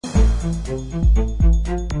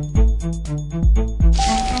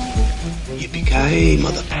Yippee-ki-yay,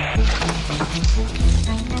 mother...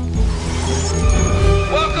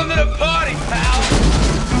 Welcome to the party,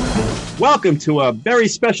 pal! Welcome to a very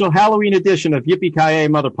special Halloween edition of Yippee-ki-yay,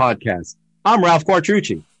 Mother Podcast. I'm Ralph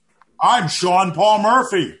Quartrucci. I'm Sean Paul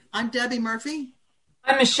Murphy. I'm Debbie Murphy.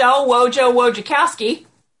 I'm Michelle Wojciechowski.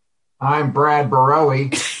 I'm Brad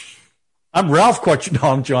Barowie. I'm Ralph Quartrucci. No,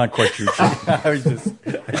 I'm John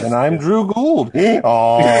Quartrucci. And I'm Drew Gould.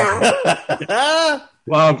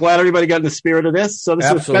 Well, I'm glad everybody got in the spirit of this. So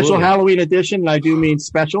this is a special Halloween edition, and I do mean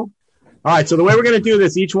special. All right, so the way we're going to do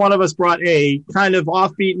this, each one of us brought a kind of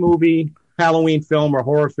offbeat movie, Halloween film or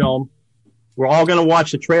horror film. We're all going to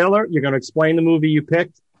watch the trailer. You're going to explain the movie you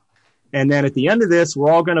picked. And then at the end of this,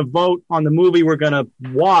 we're all going to vote on the movie we're going to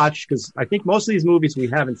watch, because I think most of these movies we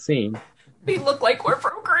haven't seen. We look like we're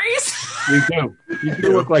from Greece. We do. You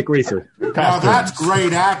do look like Greasers. Now, that's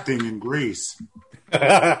great acting in Greece.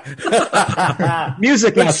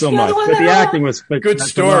 Music not so much, but the acting was good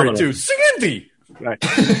story too. Sandy. Right.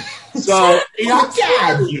 So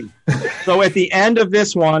at the end of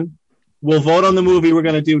this one, we'll vote on the movie we're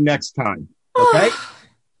going to do next time. Okay.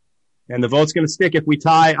 And the vote's going to stick. If we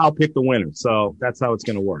tie, I'll pick the winner. So that's how it's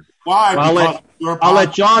going to work. Why? I'll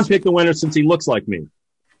let John pick the winner since he looks like me.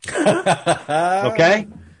 Okay.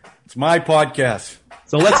 It's my podcast.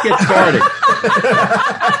 So let's get started.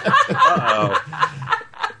 Uh-oh.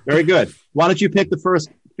 Very good. Why don't you pick the first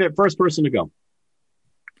person to go?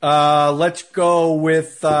 Let's go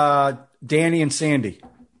with Danny and Sandy.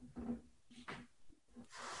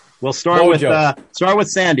 We'll start with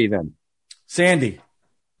Sandy then. Sandy.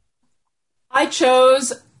 I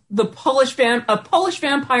chose a Polish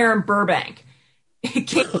vampire in Burbank. It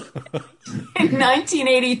came in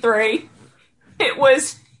 1983. It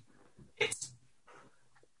was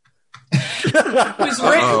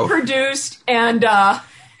written, produced, and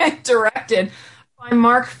directed by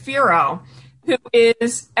Mark Firo, who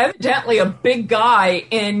is evidently a big guy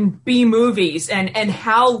in B movies and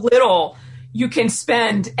how little you can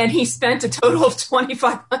spend. And he spent a total of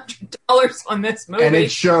 $2,500 on this movie. And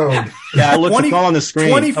it showed. Yeah, I looked at on the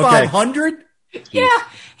screen. $2,500? Okay. Yeah.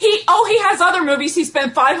 He has other movies he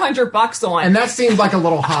spent $500 on. And that seemed like a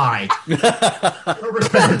little high. No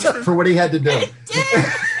respect for what he had to do. It did.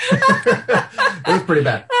 It was pretty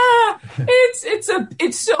bad.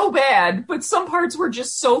 It's so bad, but some parts were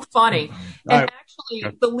just so funny. And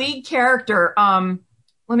actually, the lead character,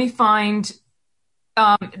 let me find,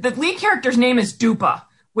 the lead character's name is Dupa,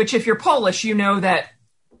 which if you're Polish, you know that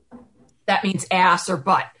means ass or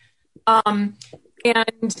butt.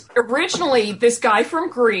 And originally, this guy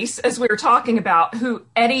from Greece, as we were talking about, who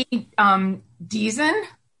Eddie Deason,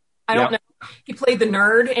 I don't know, he played the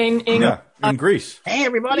nerd in Greece. Hey,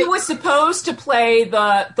 everybody! He was supposed to play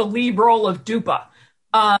the lead role of Dupa,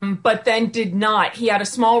 but then did not. He had a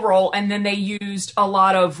small role, and then they used a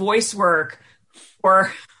lot of voice work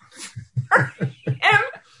for him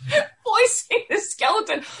voicing the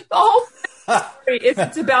skeleton. The whole story is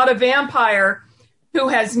it's about a vampire who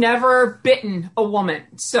has never bitten a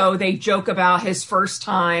woman. So they joke about his first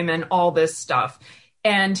time and all this stuff.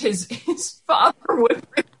 And his father would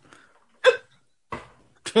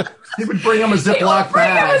he would bring him a Ziploc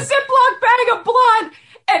bag. A Ziploc bag of blood.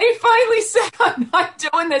 And he finally said, I'm not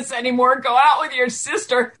doing this anymore. Go out with your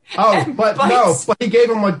sister. But he gave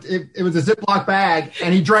him it was a Ziploc bag,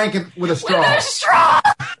 and he drank it with a straw. With a straw!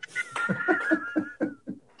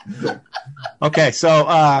 Okay,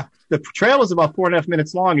 so the trailer is about 4.5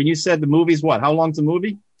 minutes long, and you said the movie's what? How long's the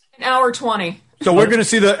movie? An hour 20. So we're going to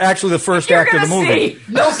see the first act of the movie.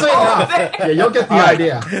 You'll see. Yeah, you'll get the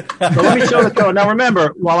idea. So let me show the trailer. Now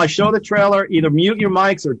remember, while I show the trailer, either mute your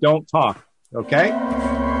mics or don't talk. Okay?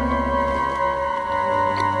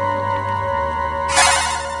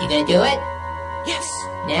 You gonna do it? Yes.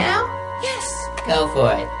 Now? Yes. Go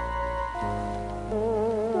for it.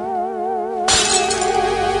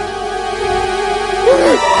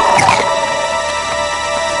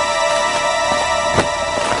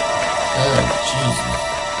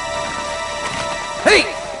 Hey!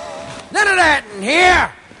 None of that in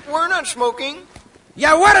here! We're not smoking.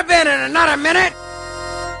 You would have been in another minute!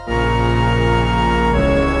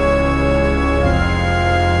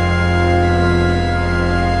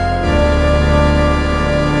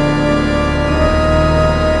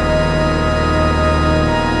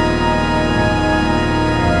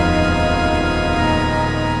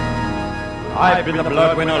 I've been the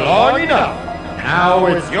blood winner long enough. Now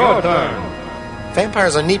it's your turn.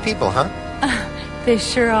 Vampires are neat people, huh? They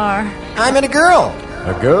sure are. I met a girl.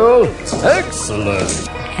 A girl? Excellent.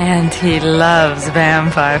 And he loves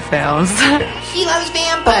vampire films. She loves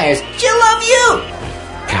vampires. She'll love you.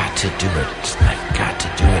 Got to do it. I've got to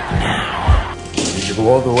do it now. You go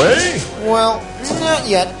all the way? Well, not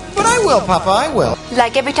yet. But I will, Papa, I will.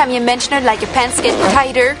 Like every time you mention her, like your pants get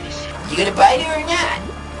tighter. You gonna bite her or not?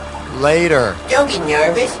 Later. Don't get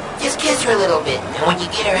nervous. Just kiss her a little bit. And when you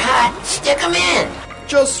get her hot, stick 'em in.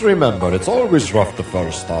 Just remember, it's always rough the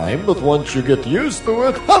first time, but once you get used to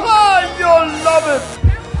it, you'll love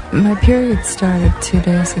it! My period started 2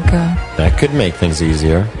 days ago. That could make things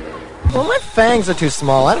easier. Well, my fangs are too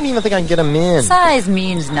small. I don't even think I can get them in. Size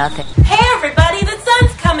means nothing. Hey, everybody, the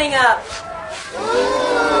sun's coming up.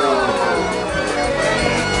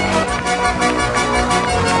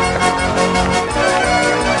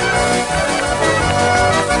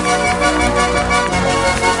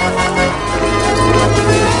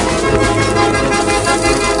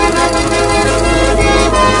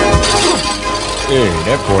 Hey,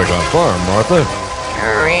 that boy's on fire, Martha.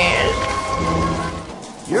 Sure is.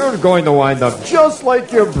 You're going to wind up just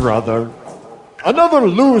like your brother. Another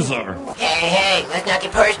loser. Hey, let's not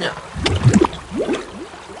get personal.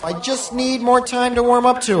 I just need more time to warm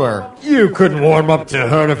up to her. You couldn't warm up to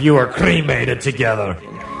her if you were cremated together.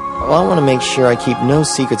 Well, I want to make sure I keep no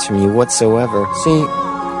secrets from you whatsoever. See,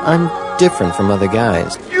 I'm different from other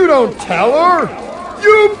guys. You don't tell her.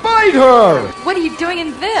 You bite her. What are you doing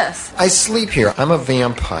in this? I sleep here. I'm a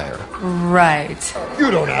vampire. Right. You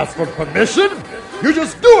don't ask for permission. You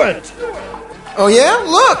just do it. Oh, yeah?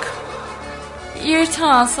 Look! Your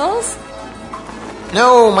tonsils?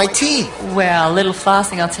 No, my teeth. Well, a little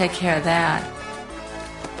flossing, I'll take care of that.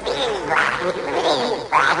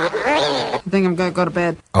 I think I'm gonna go to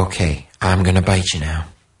bed. Okay, I'm gonna bite you now.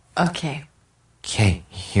 Okay. Okay,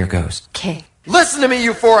 here goes. Okay. Listen to me,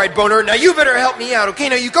 you four-eyed boner. Now you better help me out, okay?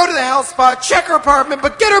 Now you go to the health spa, check her apartment,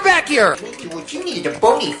 but get her back here. What you needed a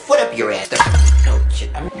bony foot up your ass. Oh,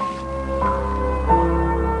 shit.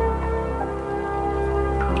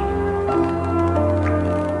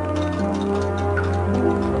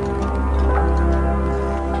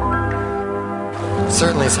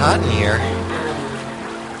 Certainly it's hot in here.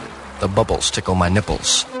 The bubbles tickle my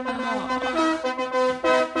nipples.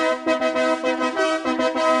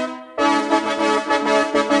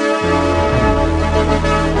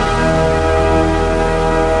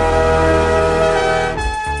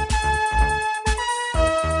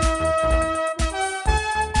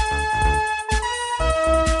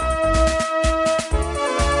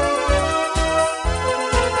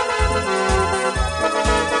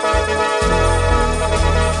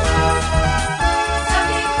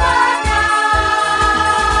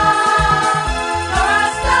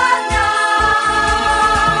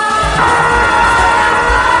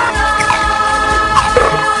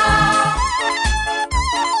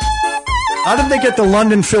 How did they get the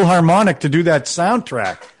London Philharmonic to do that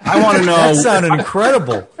soundtrack? I want to know. That sounded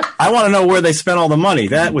incredible. I want to know where they spent all the money.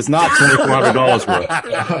 That was not $2,400 worth.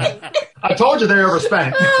 I told you they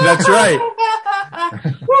overspent. That's right.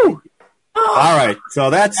 Woo. All right, so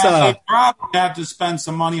that's. They probably have to spend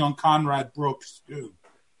some money on Conrad Brooks too.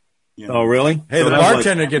 You know? Oh, really? Hey, So the that was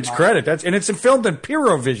bartender gets credit. It's filmed in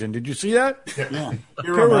Pyrovision. Did you see that? Yeah,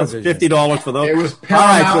 Pyrovision. $50 for those. It was all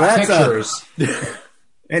right, so Paramount that's Pictures.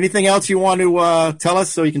 anything else you want to tell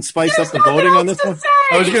us so you can spice up the voting on this one?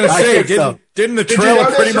 I was going to say, didn't the Did you trailer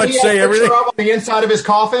notice pretty that much he had say a everything? picture on the inside of his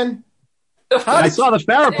coffin? I saw the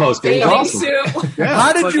Farrah poster. It was awesome. Yeah,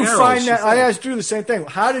 How did like you arrows. find that? I asked you the same thing.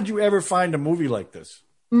 How did you ever find a movie like this?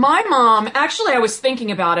 My mom, actually, I was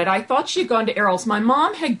thinking about it. I thought she'd gone to Errol's. My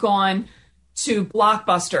mom had gone to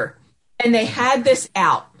Blockbuster, and they had this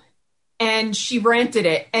out, and she rented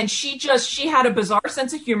it, and she had a bizarre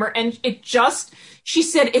sense of humor, and she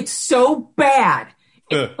said, it's so bad.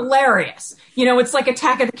 It's hilarious. You know, it's like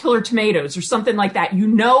Attack of the Killer Tomatoes or something like that. You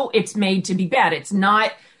know it's made to be bad. It's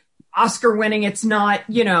not Oscar winning. It's not,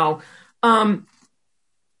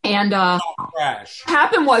 Crash. what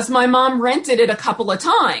happened was my mom rented it a couple of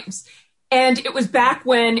times, and it was back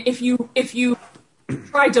when if you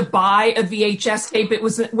tried to buy a VHS tape, it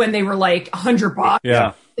was when they were like $100.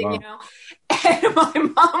 Yeah. You know, and my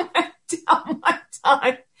mom went down one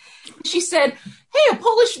time. She said, "Hey, a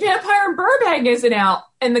Polish Vampire in Burbank isn't out."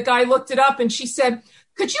 And the guy looked it up, and she said,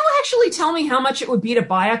 "Could you actually tell me how much it would be to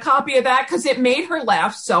buy a copy of that?" Because it made her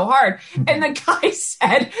laugh so hard. And the guy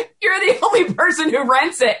said, "You're the only person who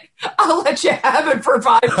rents it. I'll let you have it for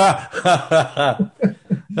 $5."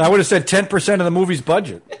 I would have said 10% of the movie's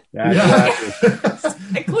budget.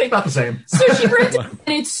 Exactly. Not the same. So she rented it,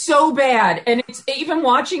 and it's so bad. And it's even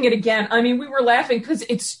watching it again. I mean, we were laughing because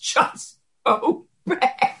it's just so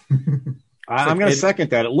bad. I'm going to second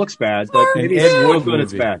that. It looks bad, but maybe it's real good.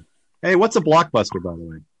 It's bad. Hey, what's a Blockbuster, by the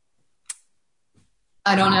way?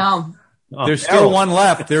 I don't know. There's still one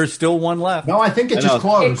left. There's still one left. No, I think it just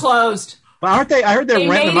closed. It closed. Well, aren't they? I heard they're They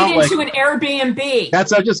renting made them out it into an Airbnb. I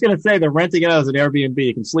was just going to say they're renting it out as an Airbnb.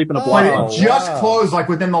 You can sleep in a But block. it just closed like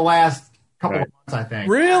within the last couple of months, I think.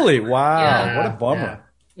 Really? Wow. Yeah. What a bummer.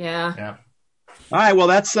 Yeah. All right, well,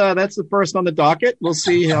 that's the first on the docket. We'll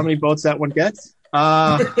see how many votes that one gets.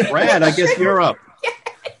 Brad, I guess you're up.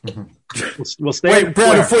 We'll stay. Wait,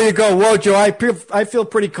 Brad, before you go, Wojo, I feel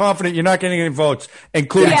pretty confident you're not getting any votes,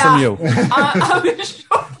 including from you.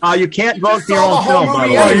 You can't vote for your own film, by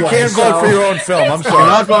the way. Oh, you can't vote for your own film. I'm sorry. You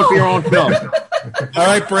cannot vote for your own film. All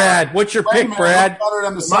right, Brad. What's your pick, Brad?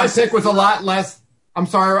 My pick was a lot less. I'm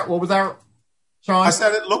sorry. What was that, Sean? I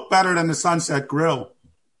said it looked better than the Sunset Grill.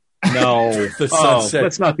 No, the Sunset.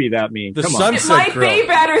 Let's not be that mean. The Come Sunset on. It might Grill. be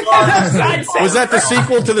better than the Sunset. Was that the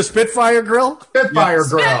sequel to the Spitfire Grill? Spitfire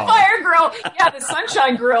Grill. Spitfire Grill. Yeah, the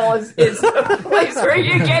Sunshine Grill is the place where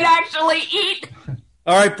you can actually eat.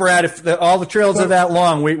 All right, Brad. If all the trails are that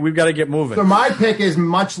long, we've got to get moving. So my pick is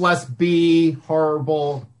much less B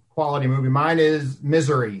horrible quality movie. Mine is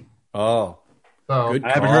Misery. Oh, so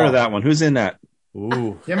I haven't heard of that one. Who's in that? Ooh,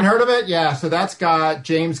 you haven't heard of it? Yeah. So that's got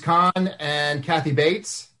James Caan and Kathy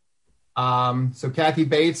Bates. So Kathy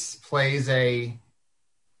Bates plays a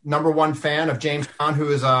 #1 fan of James Caan,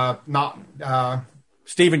 who is not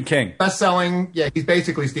Stephen King, best-selling. Yeah, he's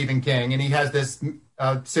basically Stephen King, and he has this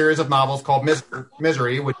series of novels called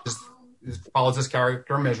Misery, which follows this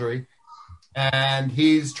character Misery, and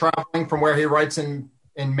he's traveling from where he writes in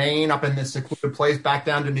Maine up in this secluded place back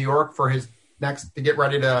down to New York for to get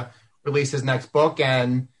ready to release his next book,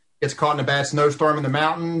 and gets caught in a bad snowstorm in the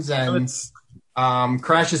mountains and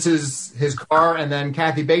crashes his car, and then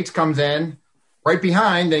Kathy Bates comes in right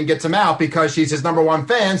behind and gets him out because she's his #1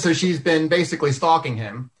 fan, so she's been basically stalking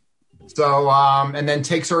him. So and then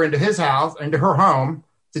takes her into her home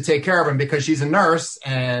to take care of him because she's a nurse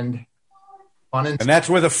and fun and that's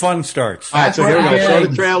where the fun starts. All right, so here we go. Show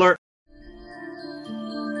the trailer.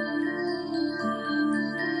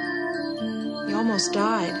 You almost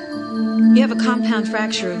died. You have a compound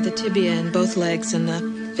fracture of the tibia in both legs, and the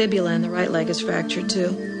fibula in the right leg is fractured too.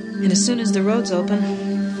 And as soon as the road's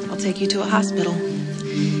open, I'll take you to a hospital.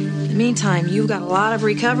 In the meantime, you've got a lot of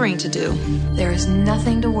recovering to do. There is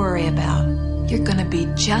nothing to worry about. You're gonna be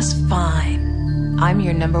just fine. I'm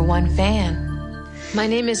your #1 fan. My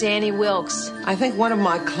name is Annie Wilkes. I think one of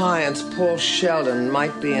my clients, Paul Sheldon,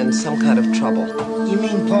 might be in some kind of trouble. You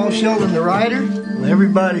mean Paul Sheldon, the writer? Well,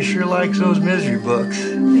 everybody sure likes those misery books.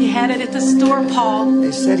 They had it at the store, Paul.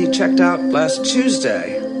 They said he checked out last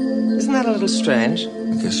Tuesday. Isn't that a little strange?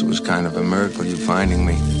 I guess it was kind of a miracle you finding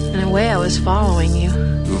me. In a way, I was following you.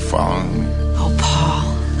 You were following me? Oh, Paul,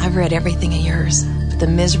 I've read everything of yours, but the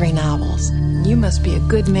misery novels. You must be a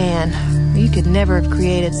good man. You could never have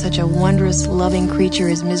created such a wondrous, loving creature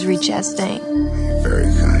as Misery Chastain. You're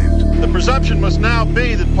very kind. The presumption must now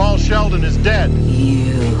be that Paul Sheldon is dead.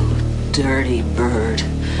 You dirty bird.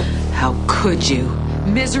 How could you?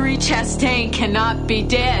 Misery Chastain cannot be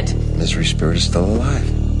dead. Misery Spirit is still alive.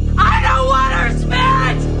 I don't want her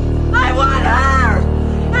spirit! I want her!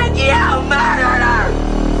 And you murdered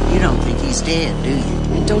her! You don't think he's dead, do you?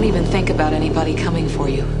 And don't even think about anybody coming for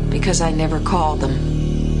you, because I never called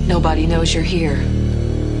them. Nobody knows you're here.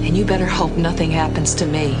 And you better hope nothing happens to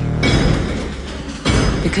me.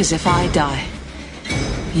 Because if I die,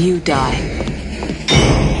 you die.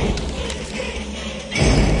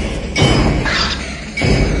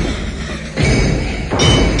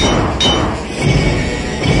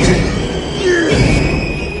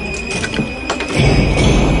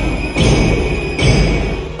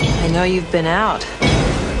 I know you've been out.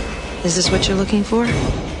 Is this what you're looking for?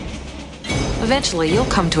 Eventually, you'll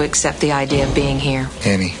come to accept the idea of being here.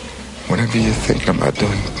 Annie, whatever you're thinking about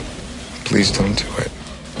doing, please don't do it.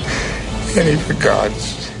 Annie, for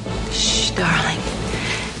God's... Shh, darling.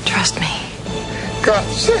 Trust me.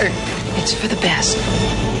 God's sake. It's for the best.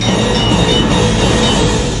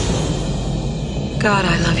 God,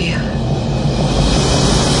 I love you.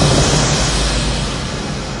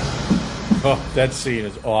 Oh, that scene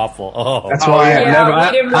is awful. Oh, that's why we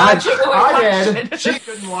didn't watch it. I did. She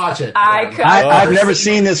couldn't watch it. I've never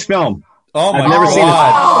seen this film. Oh my I've never God. seen it.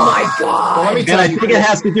 Oh my God! Well, let me tell and I you, think it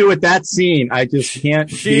has to do with that scene. I just can't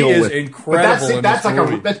deal with. Incredible. That's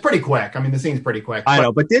like that's pretty quick. I mean, the scene's pretty quick. I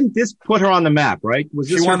know, but didn't this put her on the map? Right? Was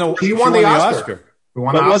this She won the Oscar.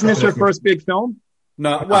 But wasn't this her first big film?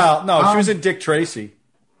 No. Well, no. She was in Dick Tracy.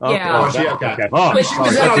 Yeah. Okay. Oh, this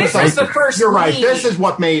is the first. You're right. lead. This is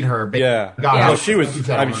what made her big. Yeah. God, She was.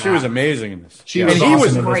 I mean, she was amazing in this. She was and awesome he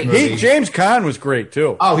was in this great. movie. James Caan was great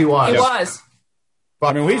too. Oh, he was. He was.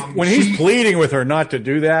 I mean, when he's pleading with her not to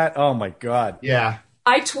do that, oh my God. Yeah.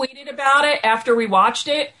 I tweeted about it after we watched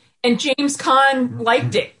it, and James Caan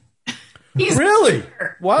liked it. He's really?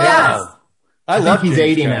 Wow. Yes. I think he's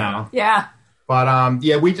 80 now. Yeah. But I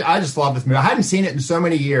just love this movie. I hadn't seen it in so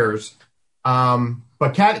many years.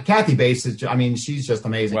 But Kathy Bates is, she's just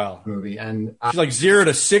amazing in this movie. And she's like 0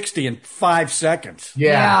 to 60 in 5 seconds.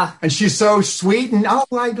 Yeah. And she's so sweet and I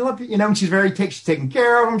love you. And she's she's taking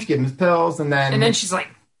care of him. She's giving him his pills. And then she's like,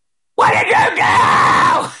 what did you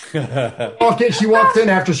do? She walks in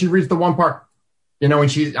after she reads the one part, and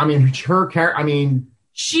her character,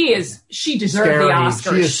 she deserved scary. the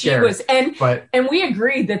Oscar. She was, and we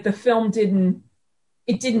agreed that the film didn't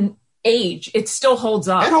age. It still holds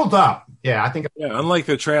up. It holds up. Yeah, I think. Yeah, unlike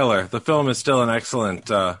the trailer, the film is still an excellent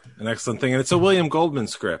thing, and it's a William Goldman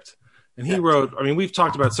script. And he wrote. We've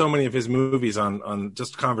talked about so many of his movies on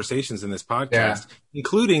just conversations in this podcast,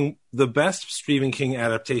 including the best Stephen King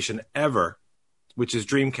adaptation ever, which is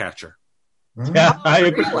Dreamcatcher. Yeah, I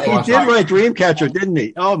agree. He did write Dreamcatcher, didn't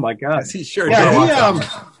he? Oh my God, yes, he sure did.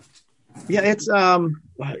 It's Goldman.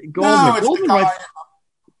 Goldman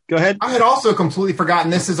Go ahead. I had also completely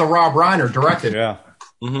forgotten this is a Rob Reiner directed. Yeah.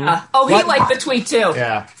 Mm-hmm. He liked the tweet too.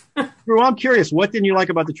 Yeah. Drew, I'm curious. What didn't you like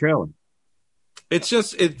about the trailer? It's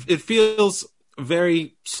just it feels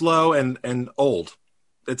very slow and old.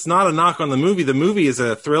 It's not a knock on the movie. The movie is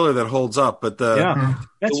a thriller that holds up, but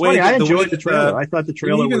that's funny. I enjoyed the trailer. I thought the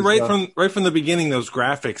trailer even was right from the beginning. Those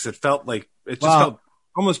graphics, it felt like it just felt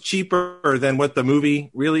almost cheaper than what the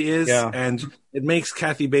movie really is, and it makes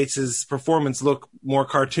Kathy Bates's performance look more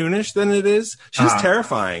cartoonish than it is. She's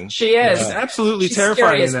terrifying. She is. She's absolutely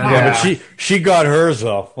terrifying in that. Yeah, but she got hers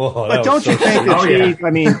though. Oh, but don't you think that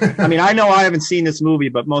she? I know I haven't seen this movie,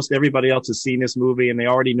 but most everybody else has seen this movie, and they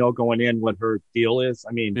already know going in what her deal is.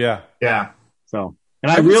 Yeah. So,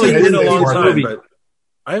 and I really didn't a long this time, movie. but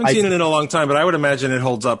I haven't seen it in a long time, but I would imagine it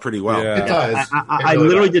holds up pretty well. Yeah. It does. I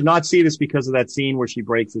literally did not see this because of that scene where she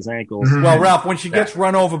breaks his ankles. Mm-hmm. Well, Ralph, when she gets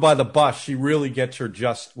run over by the bus, she really gets her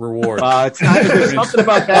just reward. It's not, there's something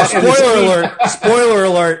about that. Spoiler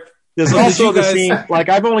alert. There's also the scene,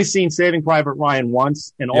 I've only seen Saving Private Ryan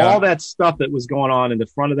once, and all that stuff that was going on in the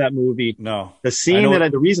front of that movie. No. The scene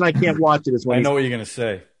the reason I can't watch it is when I know what you're going to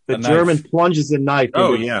say. The German plunges the knife.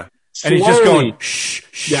 Oh, yeah. And he's just going, shh.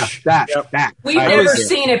 Yeah, that. We've never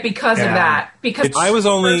seen it because of that. Because the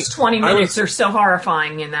first 20 minutes are so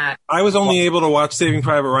horrifying in that. I was only able to watch Saving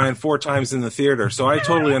Private Ryan 4 times in the theater, so I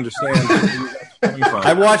totally understand.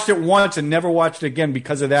 I watched it once and never watched it again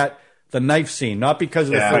because of that. The knife scene, not because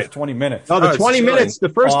of the first 20 minutes. Oh, the 20 minutes, the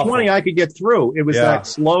first 20 I could get through. It was like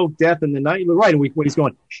slow death in the night. You're right. When he's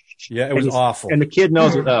going, it was awful. And the kid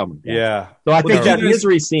knows it. Yeah. So I think that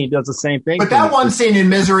Misery scene does the same thing. But that one scene in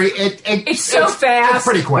Misery, it's so fast. It's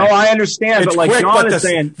pretty quick. No, I understand. It's but quick, John but is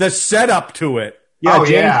saying, the setup to it. Yeah,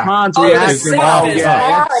 James Caan's reaction.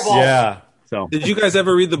 Horrible. Yeah. So, did you guys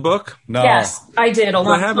ever read the book? No. Yes, I did.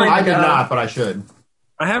 I did not, but I should.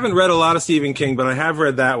 I haven't read a lot of Stephen King, but I have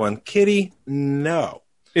read that one. Kitty, no.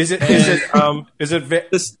 Is it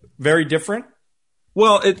very different?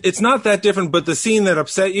 Well, it's not that different, but the scene that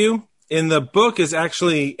upset you in the book is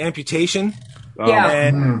actually amputation. Yeah.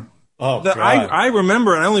 And I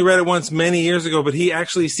remember, and I only read it once many years ago, but he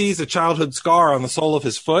actually sees a childhood scar on the sole of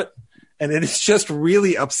his foot. And it is just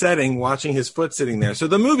really upsetting watching his foot sitting there. So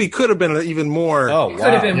the movie could have been even more. Oh, wow.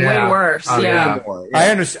 Could have been way worse.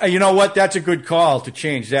 I understand. You know what? That's a good call to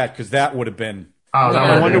change that because that would have been.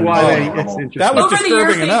 I wonder why it's interesting. That was Over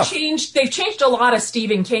disturbing the years, they've changed a lot of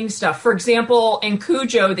Stephen King stuff. For example, in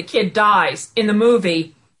Cujo, the kid dies in the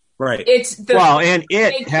movie. Right. It's the and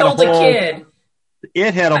they killed the kid.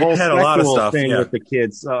 It had a whole sexual thing with the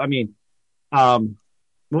kids.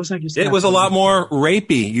 What was I just? It was a lot more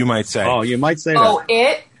rapey, you might say. Oh, you might say that. Oh,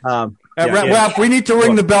 it. Ralph, we need to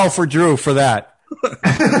ring the bell for Drew for that. No,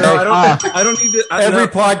 I don't need to. Every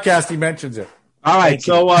podcast he mentions it. All right,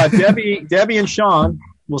 so Debbie and Sean.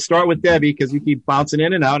 We'll start with Debbie because you keep bouncing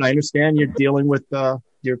in and out. And I understand you're dealing with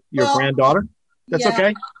your granddaughter. That's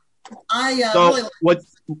okay. What?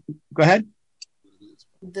 Go ahead.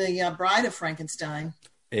 The Bride of Frankenstein.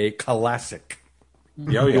 A classic.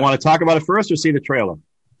 You want to talk about it first or see the trailer?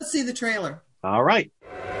 Let's see the trailer. All right.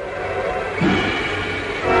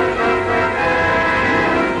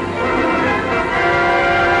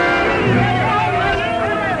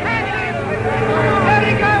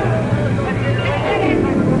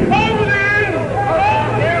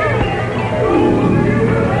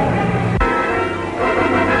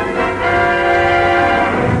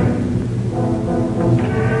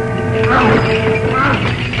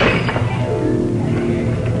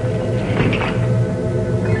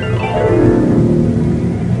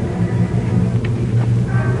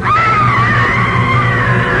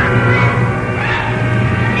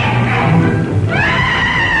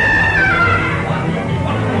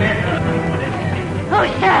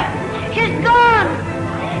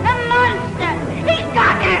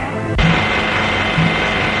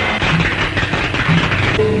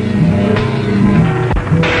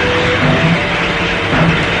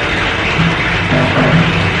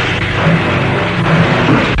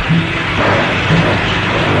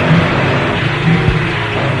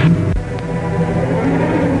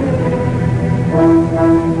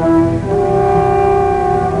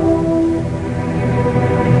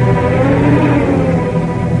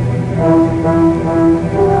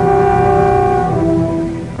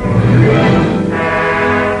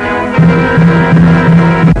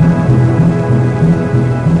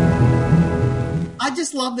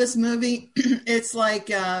 just love this movie. It's like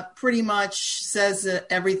pretty much says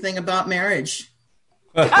everything about marriage.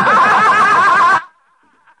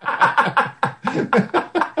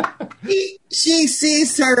 She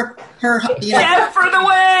sees her for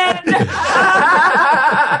the win.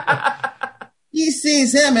 He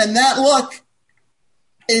sees him, and that look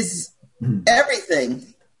is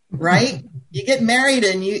everything, right? You get married,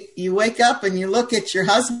 and you wake up, and you look at your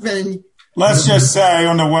husband. Let's just say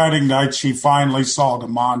on the wedding night, she finally saw the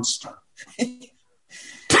monster.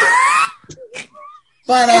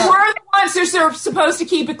 But and we're the ones who are supposed to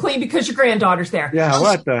keep it clean because your granddaughter's there. Yeah,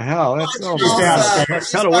 what the hell? That's so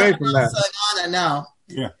cut away from that. No.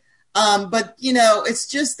 Yeah. But it's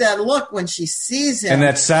just that look when she sees him, and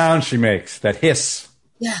that sound she makes, that hiss.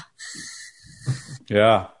 Yeah.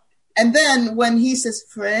 Yeah. And then when he says,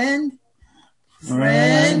 "Friend,"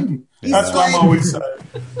 that's what I'm always saying.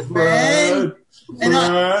 Friend.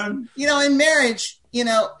 And in marriage,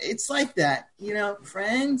 it's like that.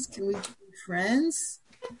 Friends, can we be friends?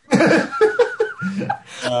 Marriage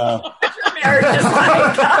is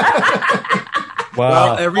like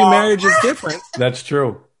Well, every marriage is different. That's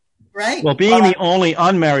true. Right? Well, being the only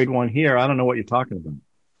unmarried one here, I don't know what you're talking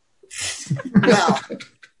about.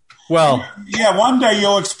 Well, yeah, one day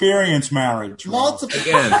you'll experience marriage. Multiple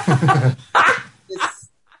again. It's,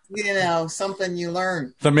 something you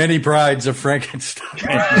learn. The Many Brides of Frankenstein.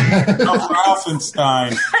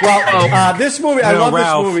 Ralphenstein. Well, this movie, I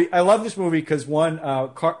love this movie because one,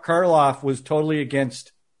 Karloff was totally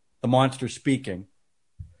against the monster speaking.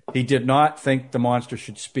 He did not think the monster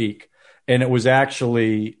should speak, and it was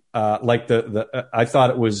actually like I thought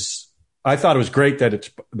it was great that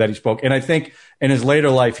he spoke, and I think in his later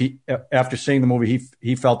life, after seeing the movie,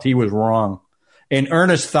 he felt he was wrong. And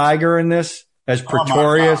Ernest Theiger in this as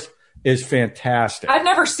Pretorius is fantastic. I've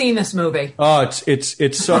never seen this movie. Oh, it's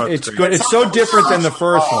so it's good. It's so different than the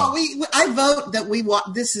first one. I vote that we watch.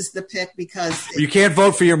 This is the pick because You can't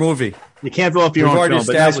vote for your movie. You can't vote for your We've own already film,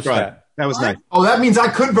 but nice established try. that. That was nice. Oh, that means I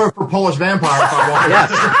could vote for Polish Vampire if I wanted.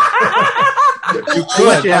 You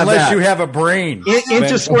could, unless you have a brain.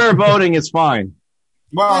 Inter-square voting is fine.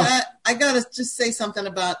 Well, I got to just say something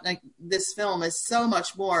about this film is so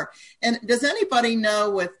much more. And does anybody know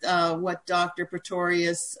what Dr.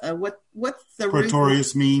 Pretorius, what's the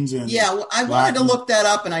Pretorius means? I wanted to look that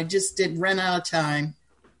up, and I just did run out of time.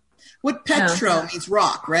 What Petro means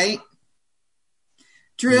rock, right?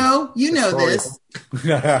 Drew, you know this.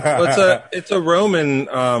 Well, it's a Roman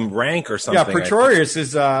rank or something. Yeah, Pretorius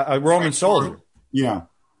is a Roman soldier. Yeah.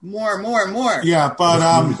 More. Yeah, but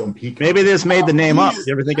maybe this made the name up.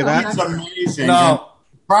 You ever think of that? It's amazing. No.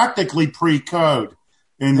 Practically pre-code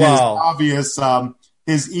in his obvious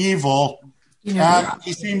his evil. And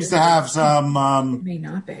he seems to have some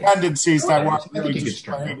tendencies that weren't really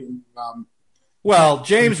displayed. Well,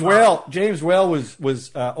 James Whale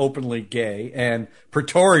was openly gay, and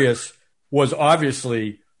Pretorius was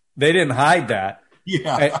obviously, they didn't hide that.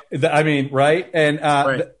 Yeah, I mean, right? And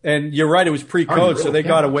and you're right, it was pre-code, so they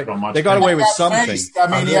got away. They got away with something. Face. I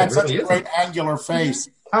mean, he had such a great angular face.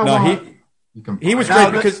 He was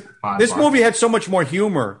great because this movie had so much more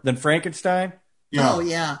humor than Frankenstein. Yeah. Oh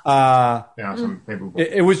yeah.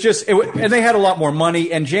 It was just, and they had a lot more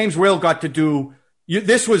money, and James Whale got to do.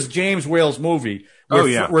 This was James Whale's movie.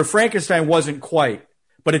 Where Frankenstein wasn't quite,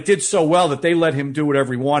 but it did so well that they let him do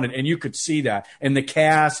whatever he wanted, and you could see that in the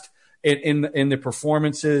cast. In the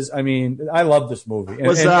performances, I mean, I love this movie.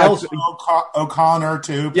 Was O'Connor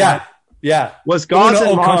too? Yeah. Was Gods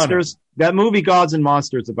and Monsters? That movie, Gods and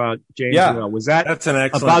Monsters, about James Whale. Was that's an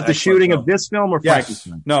excellent about the shooting of this film or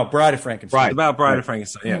Frankenstein? No, Bride of Frankenstein. It's about Bride of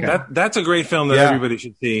Frankenstein. Yeah, okay. That's a great film that everybody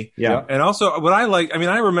should see. Yeah, and also what I like. I mean,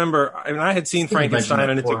 I had seen Frankenstein,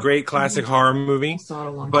 and it's a great classic horror movie.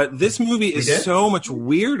 But this movie is so much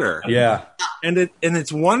weirder. Yeah, and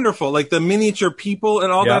it's wonderful. Like the miniature people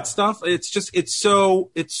and all that stuff. It's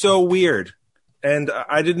so weird. And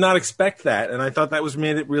I did not expect that, and I thought that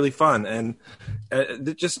made it really fun. And I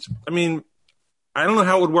mean, I don't know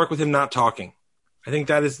how it would work with him not talking. I think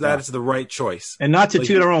that is the right choice. And not to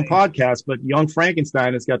toot our own podcast, but Young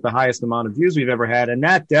Frankenstein has got the highest amount of views we've ever had, and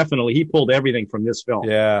that definitely he pulled everything from this film.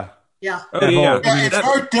 Yeah. It's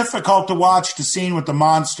very difficult to watch the scene with the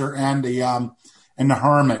monster and the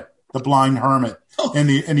hermit, the blind hermit. In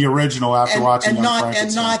the original, after watching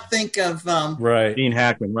and not think of Gene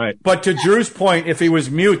Hackman, right? But to Drew's point, if he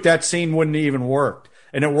was mute, that scene wouldn't even work,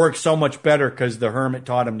 and it worked so much better because the hermit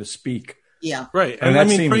taught him to speak. Yeah, right. And that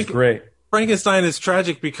scene was great. Frankenstein is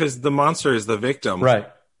tragic because the monster is the victim, right,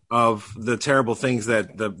 of the terrible things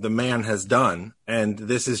that the man has done, and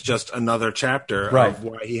this is just another chapter right. of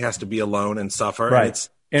why he has to be alone and suffer. Right. And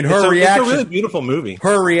And her reaction, it's a really beautiful movie.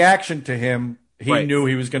 Her reaction to him, he knew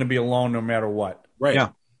he was going to be alone no matter what. Right. Yeah.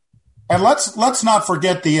 And let's not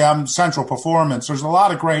forget the central performance. There's a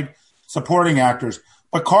lot of great supporting actors,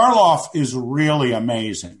 but Karloff is really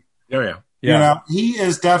amazing. Yeah. You know, he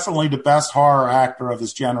is definitely the best horror actor of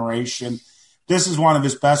his generation. This is one of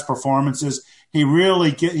his best performances. He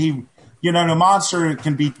really the monster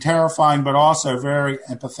can be terrifying, but also very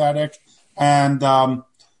empathetic. And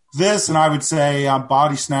this, and I would say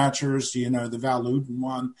Body Snatchers, the Val Lewton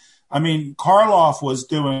one. I mean, Karloff was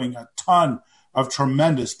doing a ton of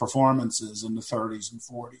tremendous performances in the 30s and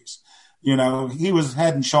 40s. You know, he was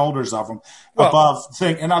head and shoulders of them above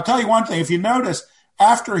thing. And I'll tell you one thing, if you notice,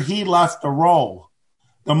 after he left the role,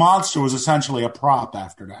 the monster was essentially a prop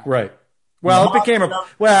after that. Right. Well, it became it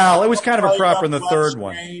was kind of a prop in the third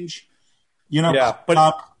one. You know, but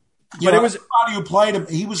it was everybody who played him,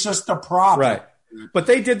 he was just a prop. Right. But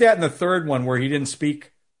they did that in the third one where he didn't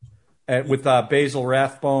speak with Basil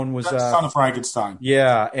Rathbone was Son of Frankenstein.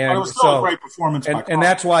 Yeah, and it was still a great performance. And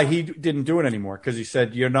that's why he didn't do it anymore, because he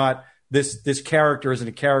said, "You're not this character isn't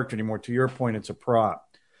a character anymore. To your point, it's a prop."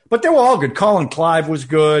 But they were all good. Colin Clive was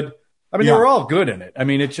good. I mean, they were all good in it. I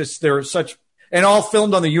mean, it's just they're such and all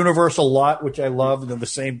filmed on the Universal lot, which I love, in the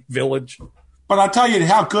same village. But I'll tell you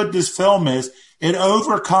how good this film is. It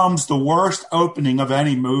overcomes the worst opening of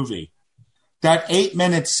any movie. That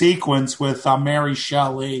 8-minute sequence with Mary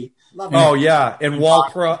Shelley. Oh, yeah. And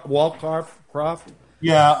Walcroft.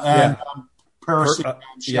 Yeah. And Percy.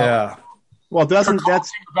 Yeah. Well, doesn't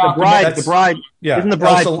that's the bride? Yeah. Isn't the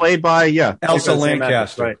bride played by Elsa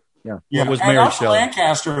Lancaster? Right. Yeah. What was and Mary Elsa Shelley?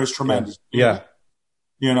 Lancaster is tremendous. Yeah.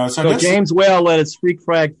 You know, so James Whale let his freak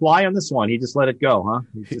flag fly on this one. He just let it go,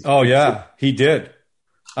 huh? He did.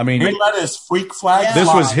 I mean, he let his freak flag fly. This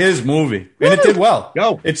was his movie, and it did well.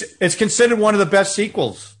 Go. It's considered one of the best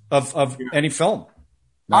sequels of any film.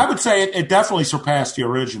 I would say it definitely surpassed the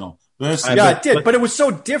original. It did, but it was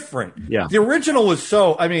so different. Yeah. The original was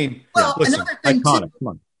so, another thing iconic.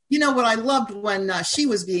 Too, you know what I loved when she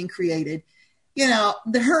was being created,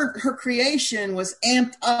 her creation was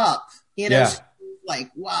amped up,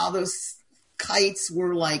 like, wow, those kites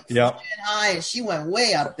were like high and she went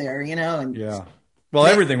way up there, and well,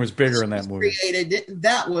 everything was bigger in that movie. Created,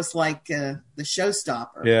 that was like the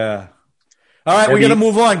showstopper. Yeah. All right, we got to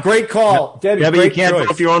move on. Great call. Debbie, you can't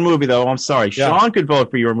vote for your own movie, though. I'm sorry. Yeah. Sean could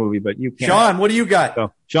vote for your movie, but you can't. Sean, what do you got?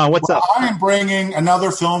 So, Sean, what's up? I am bringing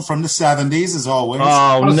another film from the 70s, as always.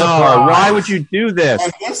 Oh, no. Why would you do this?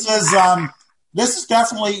 And this is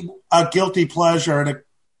definitely a guilty pleasure, and it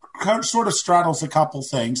sort of straddles a couple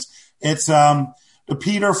things. It's the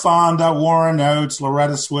Peter Fonda, Warren Oates,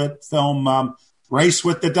 Loretta Swit film, Race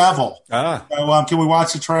with the Devil. So, can we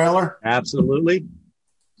watch the trailer? Absolutely.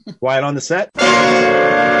 Quiet on the set.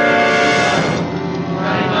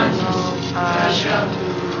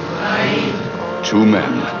 Two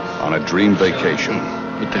men on a dream vacation.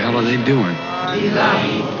 What the hell are they doing?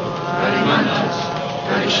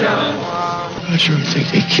 I sure think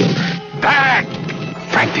they killed her. Back!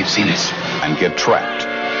 Frank, they've seen us. And get trapped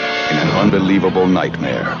in an unbelievable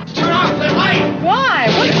nightmare. Turn off the light! Why?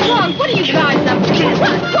 What's wrong? What are you guys up to?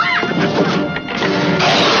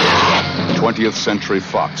 20th Century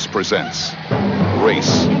Fox presents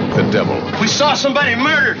Race the Devil. We saw somebody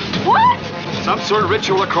murdered. What? Some sort of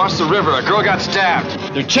ritual across the river. A girl got stabbed.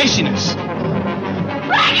 They're chasing us.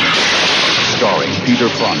 Starring Peter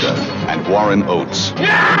Fonda and Warren Oates.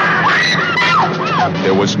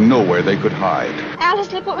 There was nowhere they could hide.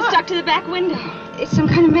 Alice, look what was stuck to the back window. It's some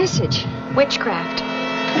kind of message. Witchcraft.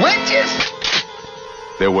 Witches?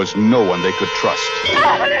 There was no one they could trust.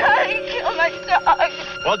 I killed my dog.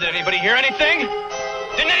 Well, did anybody hear anything?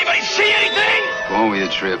 Didn't anybody see anything? Go on with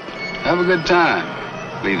your trip. Have a good time.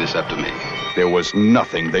 Leave this up to me. There was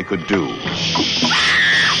nothing they could do.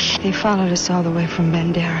 They followed us all the way from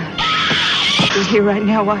Bandera. They're here right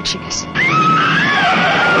now watching us.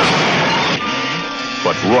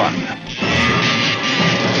 But run.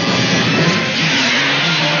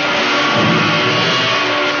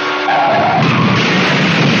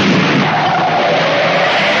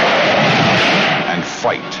 And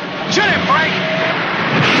fight. Shoot him, Frank!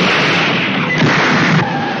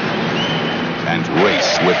 And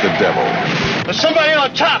race with the devil. There's somebody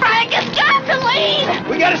on top! Frank has got to leave!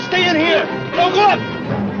 We gotta stay in here! Don't go up!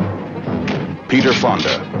 Peter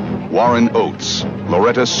Fonda, Warren Oates,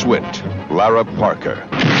 Loretta Swit, Lara Parker.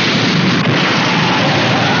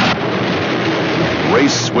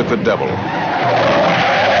 Race with the devil.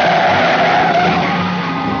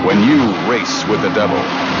 When you race with the devil,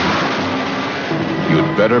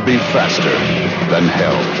 you'd better be faster than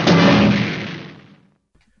hell.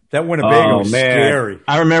 That Winnebago was scary.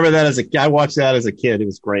 I remember that I watched that as a kid. It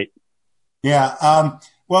was great. Yeah.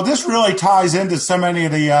 Well, this really ties into so many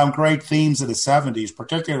of the great themes of the 70s,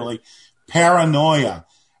 particularly paranoia.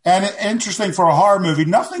 And interesting for a horror movie,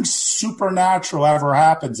 nothing supernatural ever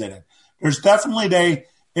happens in it. There's definitely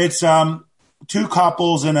it's two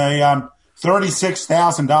couples in a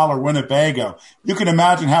 $36,000 Winnebago. You can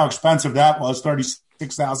imagine how expensive that was, $36,000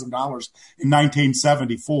 in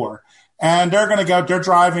 1974. And they're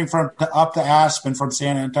driving up to Aspen from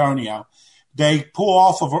San Antonio. They pull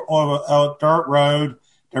off of a dirt road.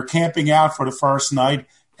 They're camping out for the first night,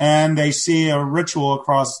 and they see a ritual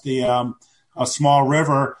across a small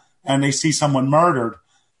river, and they see someone murdered.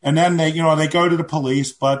 And then they go to the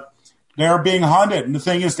police, but they're being hunted. And the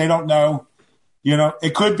thing is, they don't know,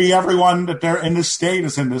 it could be everyone that they're in this state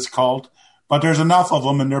is in this cult, but there's enough of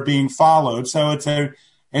them and they're being followed. So it's a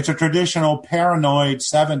traditional paranoid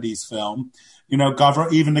 70s film,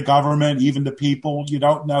 even the government, even the people, you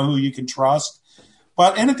don't know who you can trust.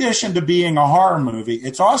 But in addition to being a horror movie,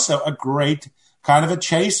 it's also a great kind of a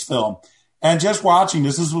chase film. And just watching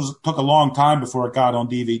this took a long time before it got on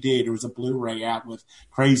DVD. There was a Blu-ray out with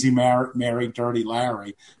Crazy Mary, Dirty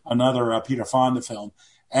Larry, another Peter Fonda film.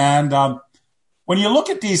 And when you look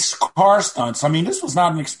at these car stunts, I mean, this was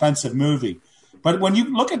not an expensive movie. But when you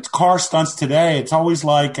look at car stunts today, it's always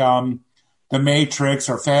like The Matrix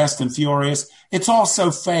or Fast and Furious. It's all so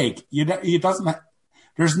fake.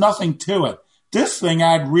 There's nothing to it. This thing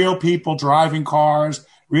had real people driving cars,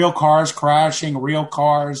 real cars crashing, real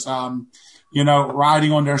cars,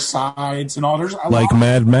 riding on their sides and all. There's like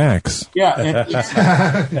Mad Max. Yeah.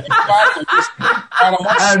 Exactly.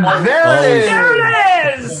 And there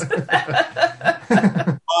it is. But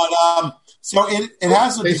so it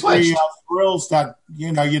has a degree of thrills that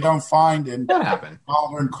you don't find in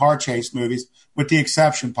modern car chase movies, with the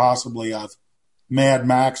exception possibly of Mad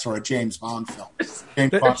Max or a James Bond film.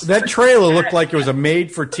 That trailer looked like it was a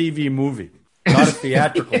made-for-TV movie, not a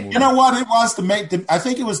theatrical movie. You know what it was? I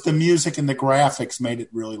think it was the music and the graphics made it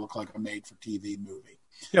really look like a made-for-TV movie.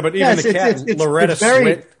 Yeah, but even the cat, Loretta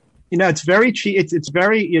Swit. It's very cheap.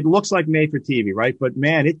 It looks like made for TV, right? But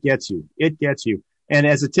man, it gets you. And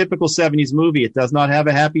as a typical 70s movie, it does not have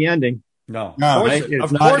a happy ending. No, right?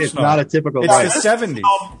 It's not a typical. It's the 70s.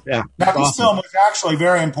 Yeah. Now, this film was actually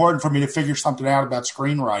very important for me to figure something out about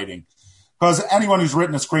screenwriting, because anyone who's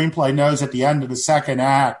written a screenplay knows at the end of the second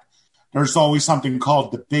act, there's always something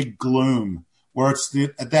called the big gloom, where it's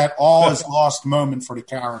that all is lost moment for the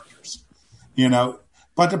characters,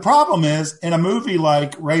 But the problem is, in a movie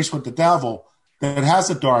like Race with the Devil that has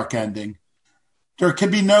a dark ending, there can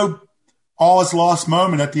be no all is lost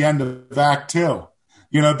moment at the end of Act 2.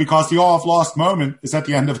 Because the all is lost moment is at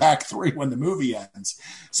the end of Act 3 when the movie ends.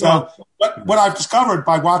 So what I've discovered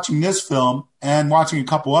by watching this film and watching a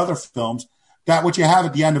couple other films, that what you have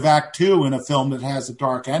at the end of Act 2 in a film that has a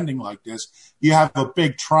dark ending like this, you have a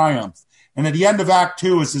big triumph. And at the end of Act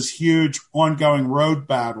 2 is this huge ongoing road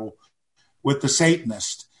battle with the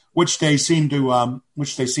Satanist, which they seem to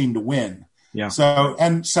win. Yeah.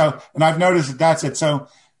 And I've noticed that that's it. So,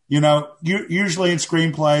 usually in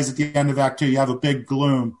screenplays at the end of Act 2, you have a big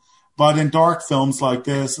gloom. But in dark films like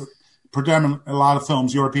this, predominantly a lot of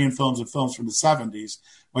films, European films and films from the 70s,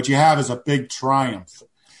 what you have is a big triumph,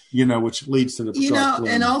 which leads to the dark gloom.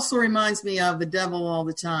 And also reminds me of The Devil All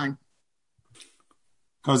the Time.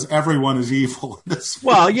 Because everyone is evil in this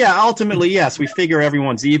one. Well, yeah, ultimately, yes. We figure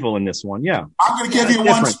everyone's evil in this one, yeah. I'm going to give you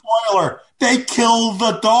one spoiler. They kill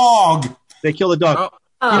the dog. They kill the dog.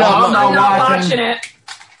 I'm not watching it.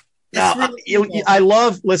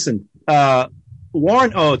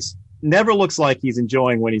 Warren Oates never looks like he's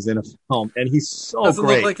enjoying when he's in a film, and he's so Doesn't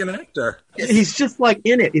great. Look like an actor. He's just like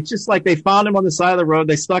in it. It's just like they found him on the side of the road.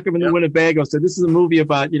 They stuck him in the Winnebago. So this is a movie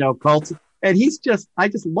about, cults. And I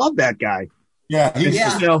just love that guy. Yeah.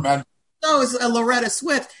 So is Loretta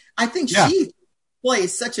Swit. I think she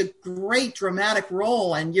plays such a great dramatic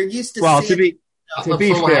role, and you're used to seeing. To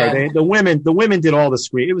be fair, the women did all the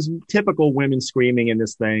scream. It was typical women screaming in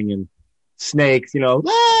this thing, and snakes,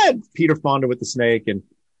 Peter Fonda with the snake.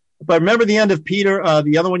 But remember the end of Peter,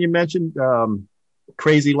 the other one you mentioned,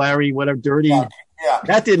 Crazy Larry, whatever, Dirty. Yeah.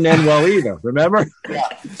 That didn't end well either. Remember? Yeah.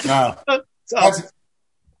 No.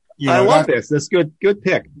 I love this. That's good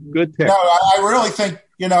pick. Good pick. No, I really think,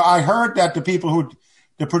 I heard that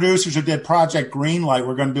the producers who did Project Greenlight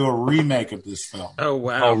were going to do a remake of this film. Oh,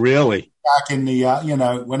 wow. Oh, really? Back in the,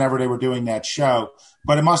 whenever they were doing that show.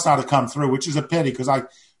 But it must not have come through, which is a pity, because I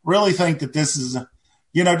really think that this is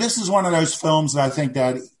one of those films that I think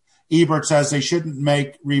that Ebert says they shouldn't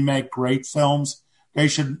remake great films. They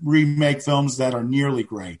should remake films that are nearly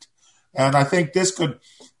great. And I think this could,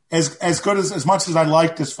 as much as I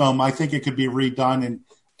like this film, I think it could be redone and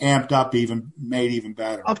amped up, made even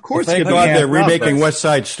better. Of course, thank God they're remaking West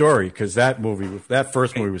Side Story, because that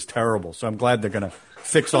first movie was terrible. So I'm glad they're going to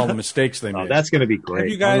fix all the mistakes they made. That's going to be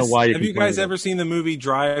great. Have you guys ever seen the movie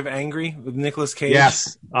Drive Angry with Nicolas Cage?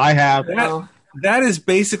 Yes, I have.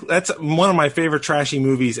 That's one of my favorite trashy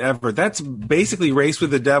movies ever. That's basically Race with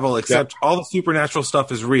the Devil, except all the supernatural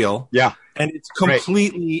stuff is real. Yeah. And it's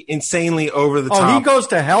completely insanely over the top. Oh, he goes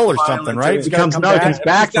to hell or something, right? He comes back from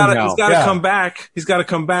hell. He's got to come back. He's got to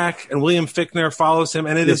come back, and William Fichtner follows him,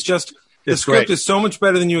 and it's just the script is so much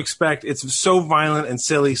better than you expect. It's so violent and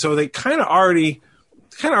silly. So they kind of already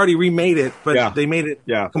remade it, but they made it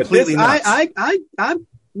completely nuts. I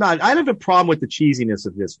have a problem with the cheesiness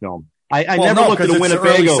of this film. I never looked at a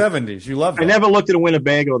Winnebago. 70s. You love that. I never looked at a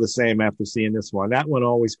Winnebago the same after seeing this one. That one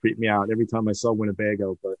always creeped me out every time I saw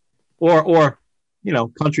Winnebago, or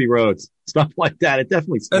country roads, stuff like that. It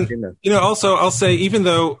definitely stuck in there. Also I'll say, even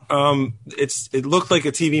though it looked like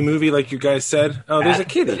a TV movie, like you guys said, there's a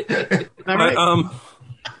kitty.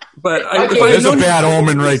 But there's a bad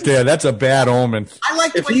omen right there. That's a bad omen. I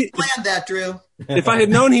like the way you planned that, Drew. If I had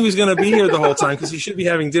known he was going to be here the whole time, because he should be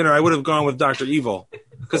having dinner, I would have gone with Dr. Evil.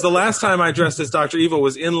 Because the last time I dressed as Dr. Evil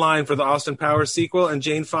was in line for the Austin Powers sequel, and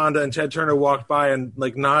Jane Fonda and Ted Turner walked by and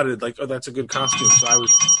nodded, oh, that's a good costume. So I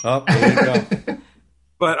was. Oh, there you go.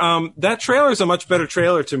 But that trailer is a much better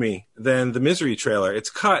trailer to me than the Misery trailer. It's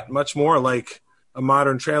cut much more like a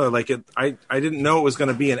modern trailer. I didn't know it was going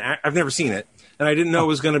to be I've never seen it. And I didn't know it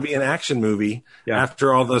was going to be an action movie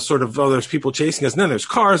after all the sort of, there's people chasing us, and then there's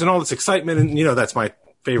cars and all this excitement, and that's my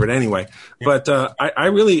favorite anyway. But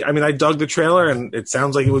I dug the trailer, and it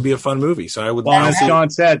sounds like it would be a fun movie. So I would. Well, as John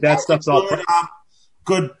said, that stuff's all good.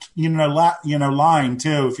 Line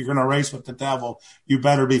too. If you're going to race with the devil, you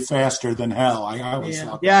better be faster than hell. I always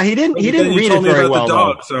thought. Yeah, he didn't read it very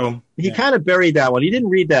well. So he kind of buried that one. He didn't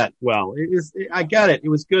read that well. I got it. It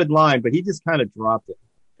was a good line, but he just kind of dropped it.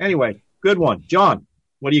 Anyway. Good one. John,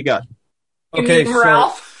 what do you got? Okay,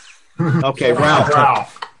 Ralph. Okay,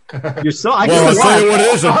 Ralph. You're so. I'll tell you what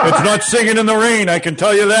it isn't. It's not Singing in the Rain. I can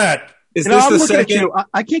tell you that. Is this the second?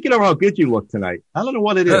 I can't get over how good you look tonight. I don't know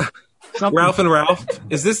what it is. Ralph and Ralph.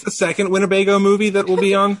 Is this the second Winnebago movie that will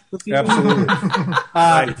be on? Absolutely.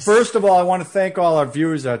 Nice. First of all, I want to thank all our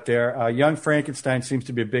viewers out there. Young Frankenstein seems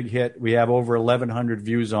to be a big hit. We have over 1,100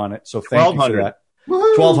 views on it. So thank you for that.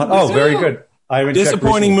 1,200. Oh, very good.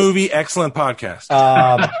 Disappointing movie, excellent podcast.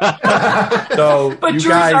 But Drew's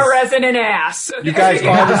our resident ass. You guys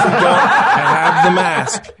obviously don't have the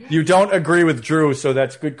mask. You don't agree with Drew, so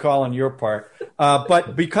that's good call on your part.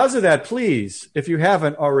 But because of that, please, if you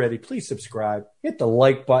haven't already, please subscribe. Hit the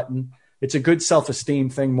like button. It's a good self-esteem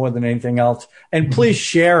thing more than anything else. And please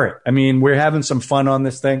share it. I mean, we're having some fun on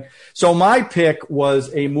this thing. So my pick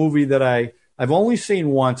was a movie that I've only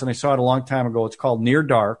seen once, and I saw it a long time ago. It's called Near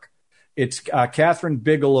Dark. It's Catherine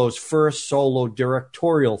Bigelow's first solo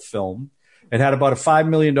directorial film. It had about a $5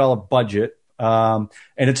 million budget, and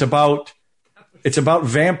it's about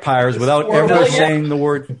vampires without ever saying the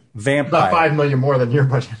word vampire. About $5 million more than your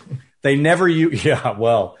budget. They never use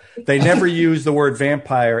the word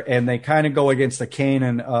vampire, and they kind of go against the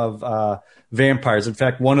canon of vampires. In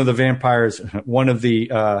fact, one of the vampires,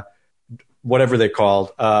 whatever they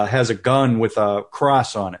called, has a gun with a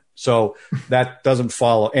cross on it. So that doesn't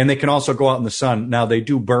follow. And they can also go out in the sun. Now, they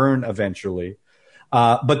do burn eventually.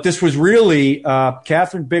 But this was really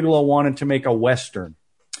Catherine Bigelow wanted to make a Western.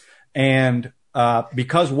 And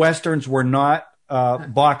because Westerns were not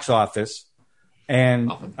box office,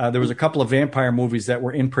 and there was a couple of vampire movies that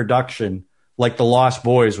were in production, like The Lost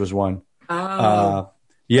Boys was one.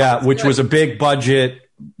 Which was a big budget,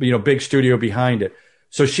 big studio behind it.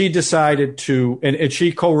 So she decided to, and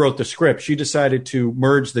she co-wrote the script. She decided to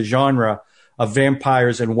merge the genre of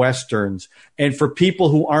vampires and Westerns. And for people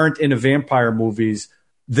who aren't into vampire movies,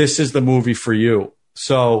 this is the movie for you.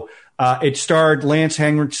 So it starred Lance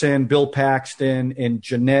Henriksen, Bill Paxton, and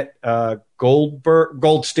Jeanette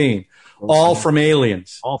Goldstein, all from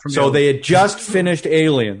Aliens. They had just finished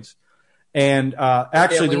Aliens. And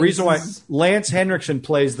actually, the reason why Lance Henriksen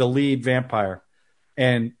plays the lead vampire,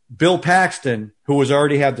 and Bill Paxton, who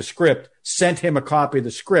already had the script, sent him a copy of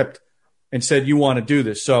the script and said, "You want to do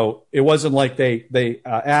this?" So it wasn't like they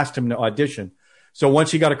asked him to audition. So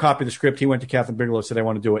once he got a copy of the script, he went to Catherine Bigelow and said, "I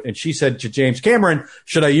want to do it." And she said to James Cameron,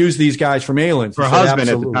 "Should I use these guys from Aliens?" Her husband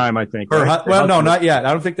at the time, I think. No, not yet.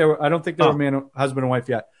 I don't think they were husband and wife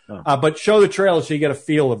yet. Oh. But show the trailer so you get a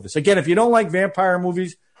feel of this. Again, if you don't like vampire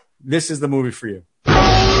movies, this is the movie for you.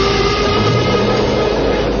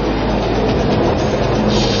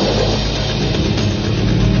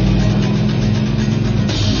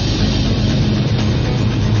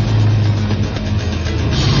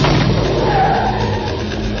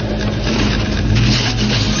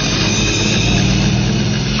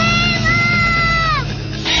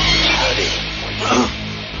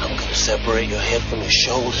 separate your head from your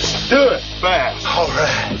shoulders. Do it fast. All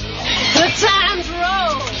right. The time's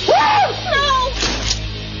roll. Woo! No!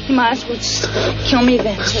 You might as well just kill me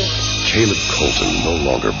then, too. Caleb Colton no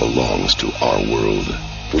longer belongs to our world.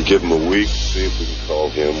 We'll give him a week, see if we can call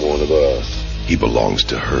him one of us. He belongs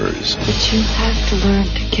to hers. But you have to learn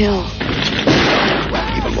to kill.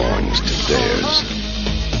 He belongs to theirs.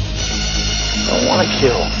 I don't want to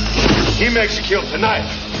kill. He makes you kill tonight.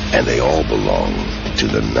 And they all belong to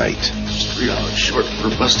the night. It's 3 hours short for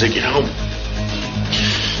a bus ticket home.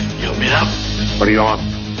 You help me out? What are you on?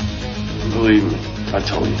 Believe me, I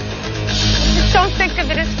told you. Just don't think of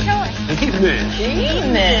it as killing. Amen.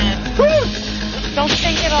 Amen. Don't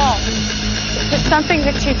think at all. It's just something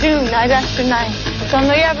that you do night after night. It's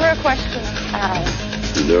only ever a question of how.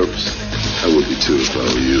 You nervous? I would be too if I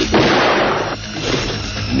were you.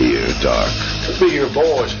 Near Dark. Could be your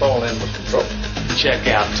boys falling in with control. Check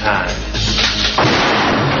out time.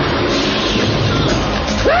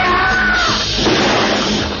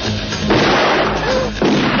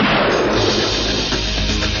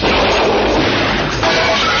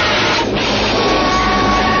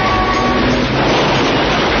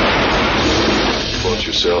 Bought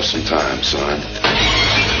yourself some time, son.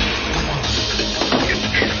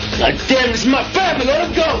 God damn, this is my family. Let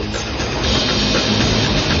him go.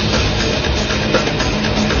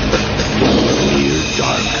 Near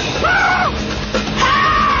Dark.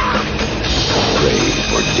 Pray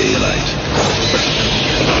for daylight.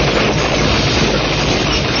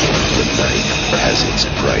 The night has its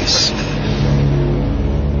price.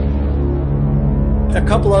 A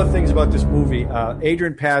couple other things about this movie.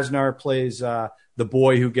 Adrian Pasnar plays the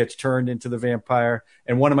boy who gets turned into the vampire,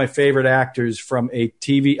 and one of my favorite actors from a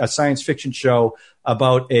science fiction show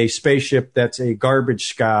about a spaceship that's a garbage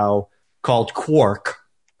scow called Quark.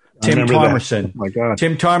 Tim Thomerson. Oh my God.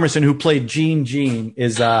 Tim Thomerson, who played Gene,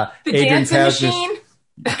 is The Adrian dancing Pasnar's machine?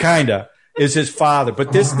 kinda is his father.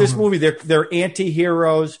 But this movie, they're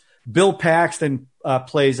anti-heroes. Bill Paxton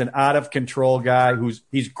plays an out of control guy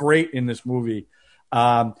he's great in this movie.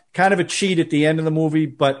 Kind of a cheat at the end of the movie,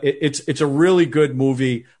 but it's a really good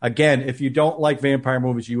movie. Again, if you don't like vampire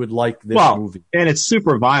movies, you would like this movie. And it's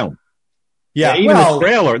super violent. Yeah, even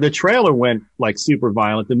the trailer went like super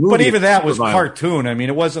violent. The movie, but even that was cartoon. I mean,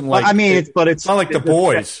 it wasn't like. It's not like The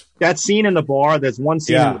Boys. That scene in the bar. There's one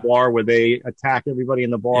scene in the bar where they attack everybody in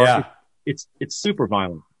the bar. Yeah. It's super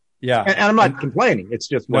violent. Yeah, and I'm not complaining. It's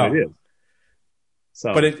just what it is.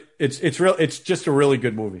 So, but it's just a really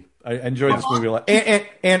good movie. I enjoyed this movie a lot.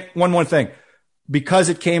 And one more thing, because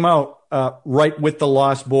it came out right with The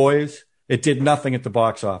Lost Boys, it did nothing at the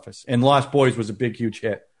box office, and Lost Boys was a big, huge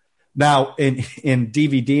hit. Now in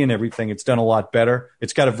DVD and everything, it's done a lot better.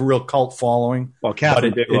 It's got a real cult following. Well,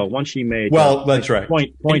 Catherine Bigelow, once she made that's right.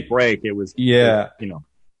 Point Break, it was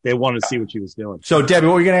they wanted to see what she was doing. So Debbie,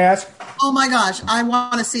 what were you going to ask? Oh my gosh, I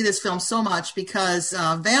want to see this film so much because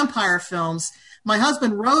vampire films. My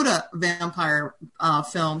husband wrote a vampire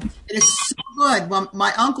film. It is so good. Well,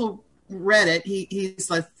 my uncle read it. He's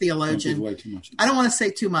a theologian. Don't give away too much. I don't want to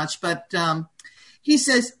say too much, but he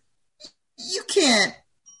says you can't.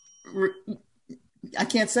 I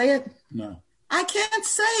can't say it. No, I can't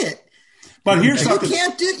say it. But here's something. You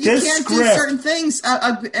can't do certain things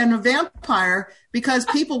in a vampire because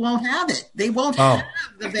people won't have it. They won't have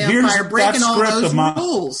the vampire breaking all those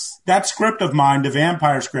rules. That script of mine, the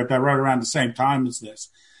vampire script, I wrote around the same time as this,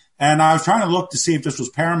 and I was trying to look to see if this was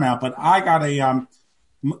Paramount, but I got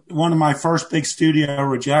one of my first big studio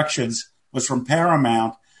rejections was from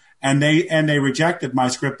Paramount. And they rejected my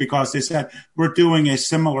script because they said, we're doing a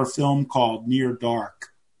similar film called Near Dark.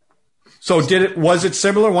 So was it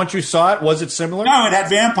similar? Once you saw it, was it similar? No, it had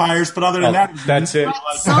vampires, but other than that. That's it.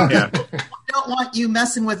 Some people don't want you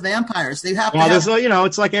messing with vampires. They have to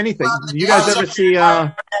it's like anything. You guys ever see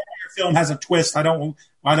your film has a twist. I don't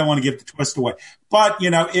want to give the twist away. But,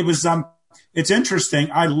 it was it's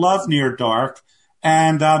interesting. I love Near Dark.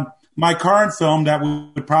 And my current film that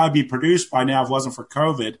would probably be produced by now if it wasn't for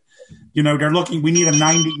COVID, they're looking, we need a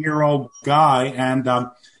 90-year-old guy, and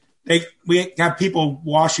we have people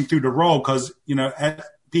washing through the role because,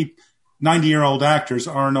 90-year-old actors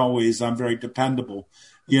aren't always very dependable,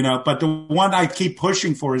 but the one I keep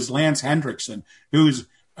pushing for is Lance Henriksen, who's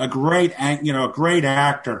a great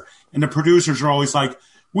actor, and the producers are always like,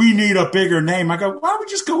 we need a bigger name. I go, why don't we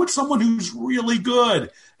just go with someone who's really good?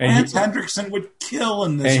 And Lance Henriksen would kill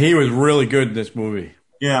in this. And he was really good in this movie.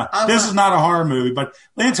 Yeah, this is not a horror movie, but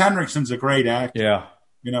Lance Henriksen's a great actor. Yeah.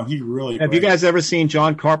 He really. Have you guys ever seen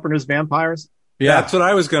John Carpenter's Vampires? Yeah. That's what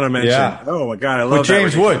I was going to mention. Yeah. Oh, my God. I love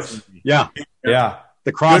James Woods. Yeah. Yeah.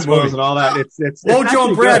 The crossbows and all that. It's Joe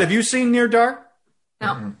and Brad, have you seen Near Dark?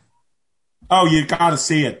 No. Oh, you got to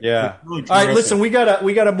see it. Yeah. Really all right, listen, we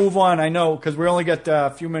gotta move on. I know because we only got a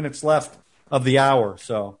few minutes left of the hour.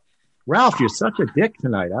 So, Ralph, you're such a dick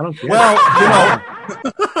tonight. I don't care. Well,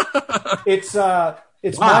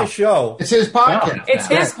 it's my show. It's his podcast. It's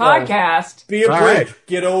his podcast. Be a bridge. Right.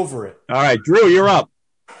 Get over it. All right, Drew, you're up.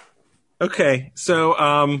 Okay, so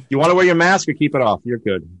you want to wear your mask or keep it off? You're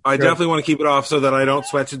good. I definitely want to keep it off so that I don't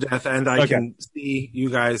sweat to death, and I can see you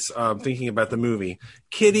guys thinking about the movie.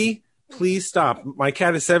 Kitty, please stop. My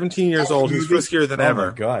cat is 17 years old. He's friskier than ever.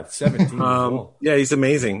 Oh my God, 17 years old. Yeah, he's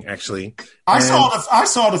amazing, actually. I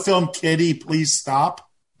saw the film Kitty, Please Stop.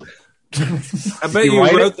 I bet you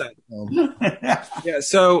wrote that. Yeah,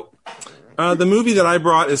 so the movie that I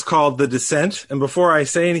brought is called The Descent. And before I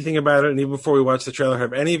say anything about it, and even before we watch the trailer,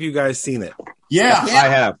 have any of you guys seen it? Yeah, I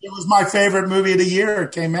have. It was my favorite movie of the year.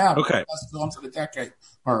 It came out. Okay. Best films of the decade.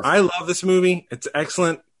 I love this movie. It's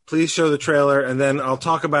excellent. Please show the trailer, and then I'll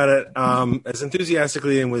talk about it as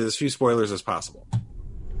enthusiastically and with as few spoilers as possible.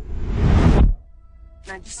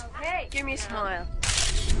 Now just, hey, give me a smile.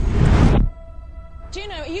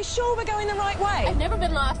 Juno, are you sure we're going the right way? I've never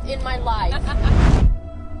been lost in my life.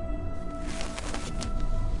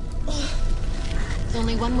 There's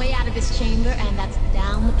only one way out of this chamber, and that's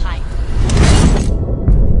down the pipe.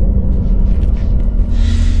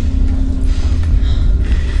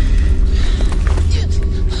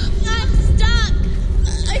 I'm stuck.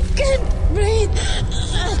 I can't breathe.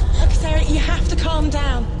 Look, Sarah, you have to calm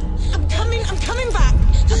down. I'm coming back.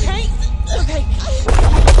 Okay? Okay.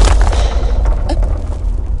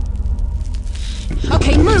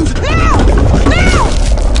 Okay, move! Now! Now!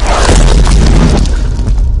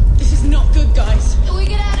 This is not good, guys. Can we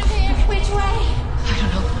get out of here? Which way? I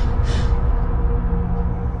don't know.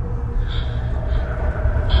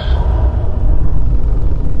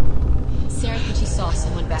 Sarah thinks she saw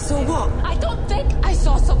someone back there. Saw what? I don't think I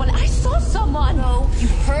saw someone. I saw someone. No, you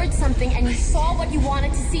heard something and you saw what you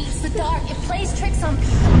wanted to see. It's the dark. It plays tricks on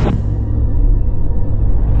people.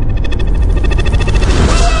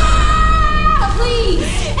 Please! Is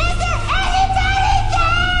there anybody there?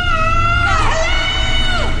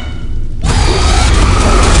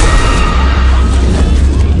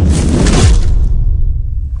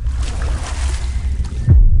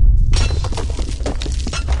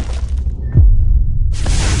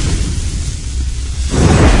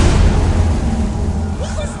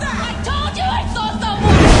 What was that? I told you I saw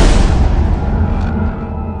someone!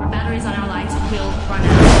 Batteries on our lights will run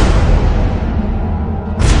out.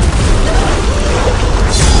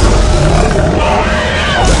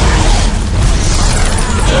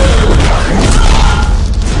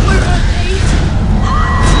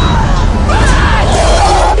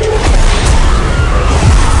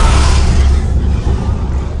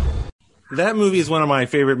 That movie is one of my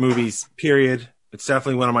favorite movies, period. It's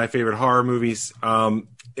definitely one of my favorite horror movies.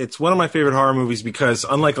 It's one of my favorite horror movies because,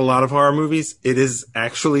 unlike a lot of horror movies, it is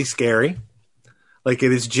actually scary. Like,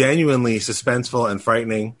 it is genuinely suspenseful and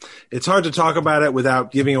frightening. It's hard to talk about it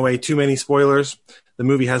without giving away too many spoilers. The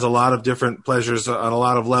movie has a lot of different pleasures on a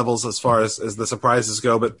lot of levels as far as the surprises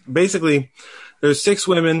go. But basically, there's 6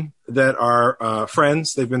 women that are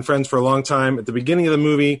friends. They've been friends for a long time. At the beginning of the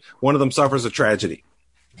movie, one of them suffers a tragedy.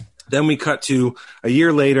 Then we cut to a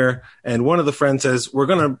year later, and one of the friends says, we're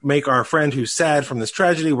going to make our friend who's sad from this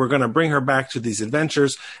tragedy, we're going to bring her back to these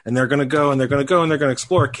adventures, and they're going to go, and they're going to go, and they're going to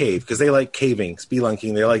explore a cave, because they like caving,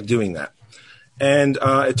 spelunking, they like doing that. And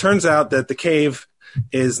it turns out that the cave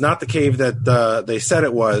is not the cave that they said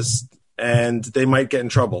it was, and they might get in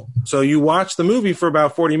trouble. So you watch the movie for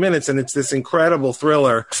about 40 minutes, and it's this incredible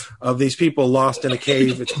thriller of these people lost in a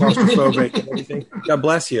cave. It's claustrophobic and everything. God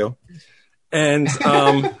bless you.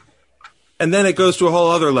 And then it goes to a whole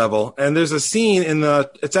other level. And there's a scene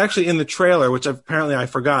it's actually in the trailer, which apparently I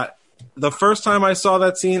forgot. The first time I saw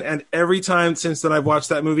that scene, and every time since then I've watched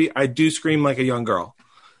that movie, I do scream like a young girl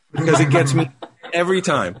because it gets me every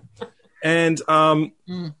time. And the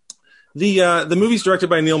movie's directed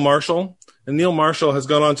by Neil Marshall, and Neil Marshall has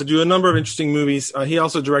gone on to do a number of interesting movies. He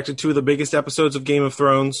also directed 2 of the biggest episodes of Game of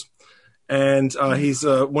Thrones, and he's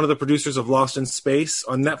one of the producers of Lost in Space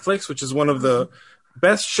on Netflix, which is one of the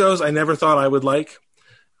best shows I never thought I would like.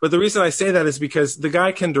 But the reason I say that is because the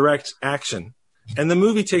guy can direct action, and the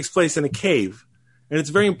movie takes place in a cave. And it's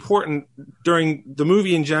very important during the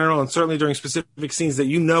movie in general, and certainly during specific scenes, that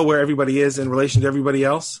you know where everybody is in relation to everybody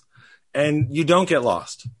else, and you don't get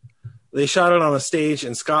lost. They shot it on a stage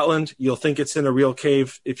in Scotland. You'll think it's in a real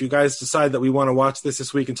cave. If you guys decide that we want to watch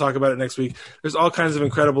this week and talk about it next week, there's all kinds of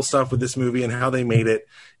incredible stuff with this movie and how they made it.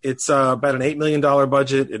 It's about an $8 million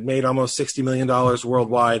budget. It made almost $60 million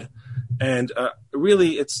worldwide. And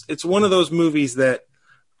really, it's one of those movies that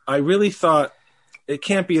I really thought it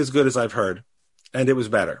can't be as good as I've heard, and it was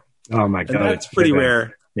better. Oh my God, and that's pretty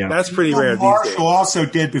rare. Yeah, that's pretty rare. Marshall also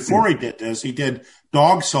did before he did this. He did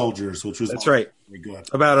Dog Soldiers, which was right. Pretty good.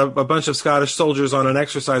 About a bunch of Scottish soldiers on an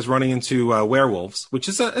exercise running into werewolves, which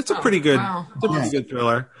is a pretty good pretty good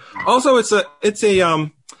thriller. Also, it's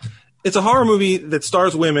a horror movie that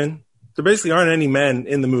stars women. There basically aren't any men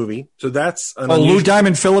in the movie, so that's Lou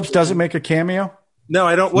Diamond Phillips doesn't make a cameo. No,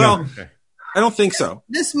 I don't. Well, I don't think so.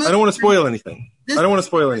 I don't want to spoil anything.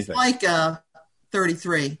 Like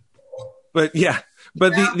 33. But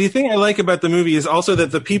the thing I like about the movie is also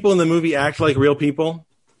that the people in the movie act like real people.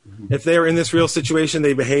 If they're in this real situation,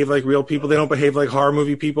 they behave like real people. They don't behave like horror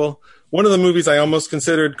movie people. One of the movies I almost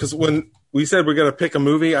considered, because when we said we're going to pick a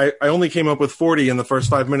movie, I only came up with 40 in the first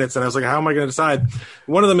 5 minutes, and I was like, how am I going to decide?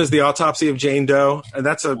 One of them is The Autopsy of Jane Doe, and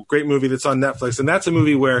that's a great movie that's on Netflix. And that's a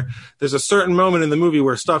movie where there's a certain moment in the movie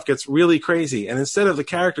where stuff gets really crazy. And instead of the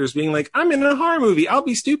characters being like, I'm in a horror movie, I'll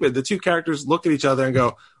be stupid, the two characters look at each other and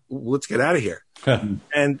go, let's get out of here. And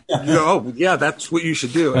you go, oh, yeah, that's what you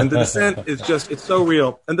should do. And The Descent is it's so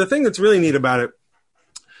real. And the thing that's really neat about it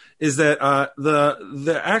is that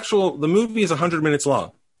the movie is 100 minutes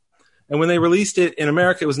long. And when they released it in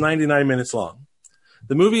America, it was 99 minutes long.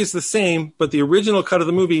 The movie is the same, but the original cut of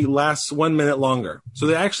the movie lasts 1 minute longer. So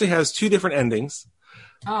it actually has two different endings.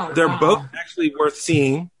 They're both actually worth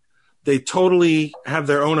seeing. They totally have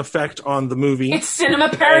their own effect on the movie. It's Cinema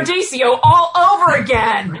Paradiso all over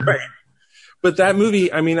again. Right. But that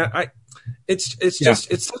movie, I mean, it's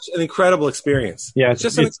such an incredible experience. Yeah, it's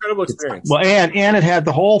just an incredible experience. Well, and it had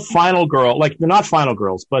the whole final girl, like they're not final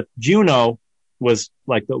girls, but Juno was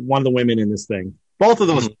like one of the women in this thing. Both of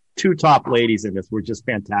those two top ladies in this were just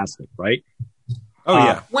fantastic, right? Oh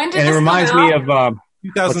yeah. When did and this it reminds come me out? of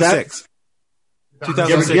 2006.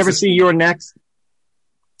 2006. Did you ever see You're Next?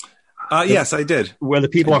 Yes, I did. Where the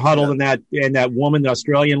people are huddled and that woman, the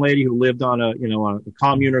Australian lady who lived on a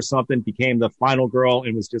commune or something, became the final girl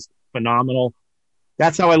and was just phenomenal.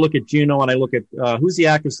 That's how I look at Juno, and I look at who's the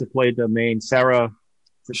actress that played the main Shauna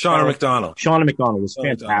McDonald. Shauna McDonald was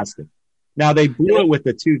fantastic. Now they blew it with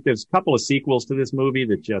the two. There's a couple of sequels to this movie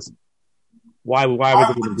that just why would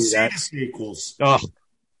they do that? Sequels. Oh.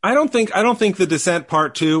 I don't think The Descent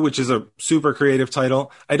Part 2, which is a super creative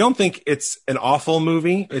title, I don't think it's an awful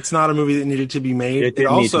movie. It's not a movie that needed to be made. It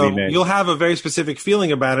didn't need to be made. You'll have a very specific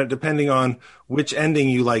feeling about it depending on which ending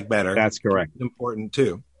you like better. That's correct. It's important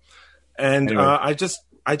too. And anyway.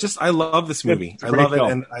 I love this movie. I love it,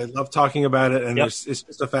 and I love talking about it. And it's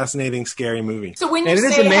just a fascinating, scary movie. So when you it say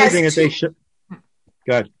is amazing that they should.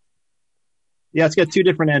 Good. Yeah, it's got two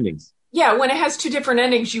different endings. Yeah, when it has two different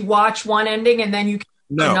endings, you watch one ending and then you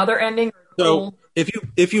another ending. So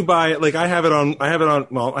if you buy it, like I have it on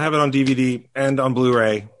DVD and on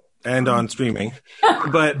Blu-ray and on streaming,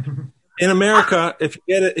 but in America, if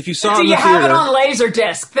you saw it in the theater, have it on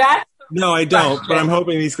Laserdisc? No, I don't. But I'm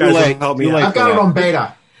hoping these guys will help me out. I've got it on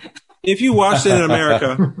beta. If you watched it in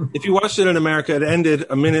America, it ended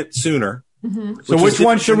a minute sooner. Mm-hmm. So which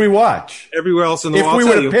one should we watch? Everywhere else in the world. If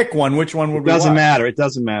we were to pick one, which one would we watch? It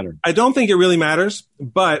doesn't matter. I don't think it really matters,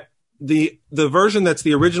 but the version that's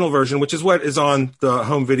the original version, which is what is on the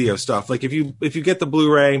home video stuff. Like if you get the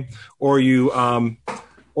Blu-ray or you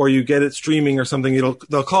get it streaming or something,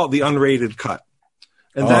 they'll call it the unrated cut.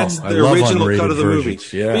 And that's the original cut of the movie.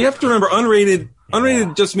 Yeah. But you have to remember,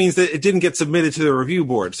 unrated just means that it didn't get submitted to the review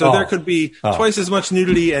board. So there could be twice as much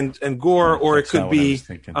nudity and gore, or it could be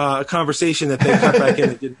a conversation that they cut back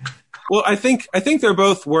in. Well, I think they're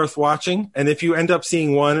both worth watching. And if you end up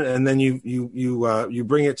seeing one and then you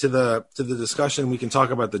bring it to the discussion, we can talk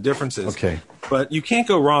about the differences. Okay. But you can't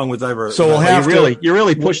go wrong with either. So you're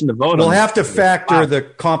really pushing the vote. We'll have to factor the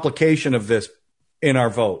complication of this in our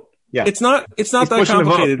vote. Yeah. It's not that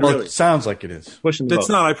complicated, really. Well, it sounds like it is. Pushing the vote. It's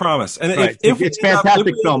not, I promise. And right. It's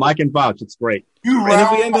fantastic film. I can vouch. It's great.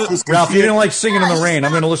 Ralph, you didn't like Singing in the Rain.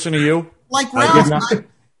 I'm going to listen to you. Like Ralph.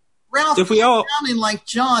 Ralph, you're sounding like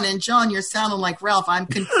John, and John, you're sounding like Ralph. I'm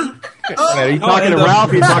confused. Are you talking to Ralph?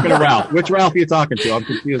 Or are you talking to Ralph? Which Ralph are you talking to? I'm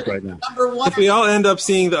confused right now. If we all end up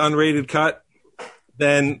seeing the unrated cut,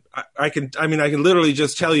 then I can literally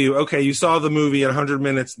just tell you, okay, you saw the movie at 100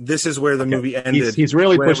 minutes. This is where the movie ended. He's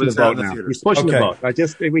really pushing the vote now. He's pushing the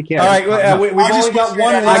vote. We can't. All right, we've only got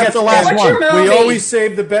one. I got the last one. We always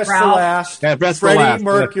save the best for last. Yeah, best Freddie for last.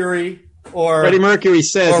 Mercury. Or Freddie Mercury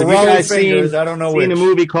says, have you guys seen a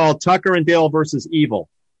movie called Tucker and Dale versus Evil?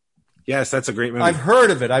 Yes, that's a great movie. I've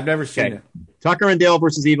heard of it. I've never seen it. Tucker and Dale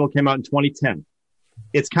versus Evil came out in 2010.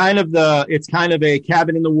 It's kind of a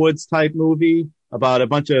cabin in the woods type movie about a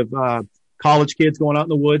bunch of college kids going out in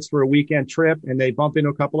the woods for a weekend trip, and they bump into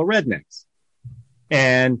a couple of rednecks.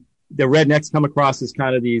 and the rednecks come across as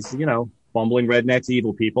kind of these, bumbling rednecks,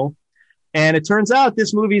 evil people. And it turns out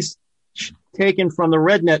this movie's taken from the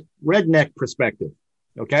redneck perspective.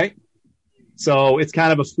 Okay. So it's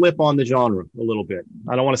kind of a flip on the genre a little bit.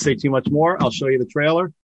 I don't want to say too much more. I'll show you the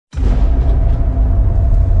trailer.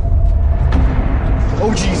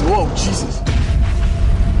 Oh, jeez. Whoa, Jesus.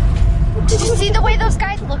 Did you see the way those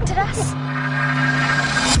guys looked at us?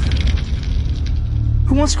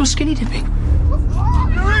 Who wants to go skinny dipping?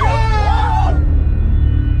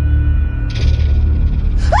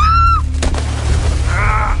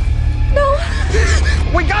 No.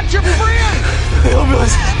 We got your friend!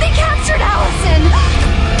 Hillbillies. They captured Allison!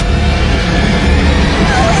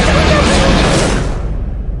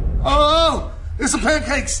 Oh, it's the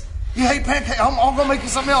pancakes. You hate pancakes. I'm gonna make you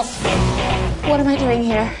something else. What am I doing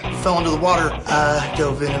here? Fell into the water. I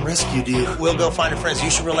dove in and rescued you. We'll go find your friends. You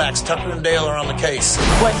should relax. Tucker and Dale are on the case.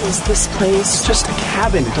 What is this place? It's just a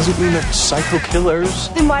cabin. It doesn't mean they're psycho killers.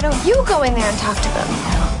 Then why don't you go in there and talk to them?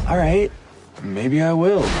 All right. Maybe I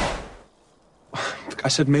will. I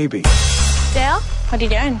said maybe. Dale, what are you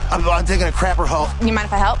doing? I'm taking a crapper haul. You mind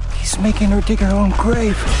if I help? He's making her dig her own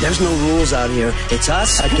grave. There's no rules out here. It's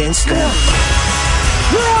us against them.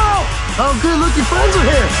 No! Oh, good. Look, your friends are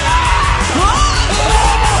here.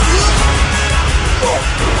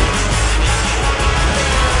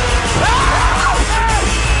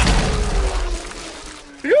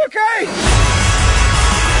 Are you okay?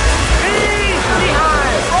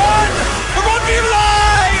 Beehive! Run! Run for your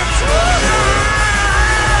lives!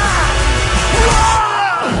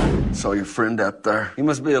 Saw your friend up there. He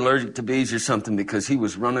must be allergic to bees or something because he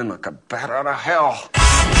was running like a bat out of hell.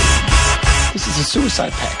 This is a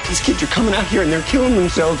suicide pact. These kids are coming out here and they're killing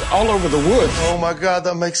themselves all over the woods. Oh my God,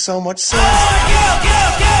 that makes so much sense.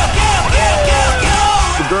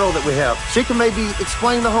 The girl that we have, she can maybe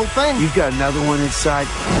explain the whole thing. You've got another one inside.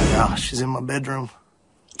 Oh, she's in my bedroom.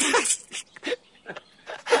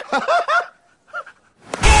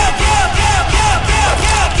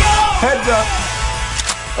 Heads up.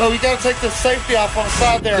 Oh, you gotta take the safety off on the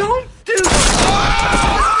side there. Don't do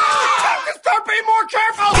that. Start being more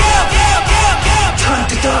careful. Time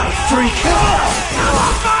to die, freak.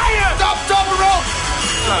 Fire! Stop, double rope.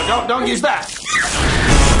 No, don't use that.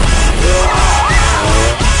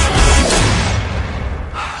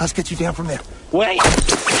 Let's get you down from there. Wait.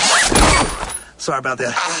 Sorry about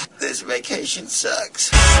that. This vacation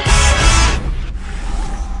sucks.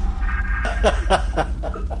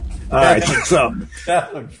 All right, so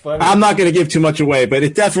I'm not going to give too much away, but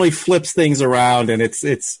it definitely flips things around, and it's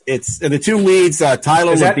and the two leads,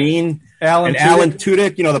 Tyler Labine and Alan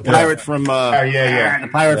Tudyk, the pirate from the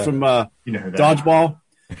pirate from Dodgeball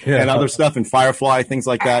and other stuff, and Firefly, things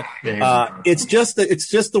like that. It's just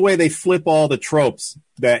the way they flip all the tropes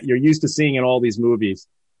that you're used to seeing in all these movies,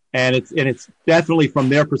 and it's definitely from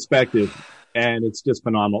their perspective, and it's just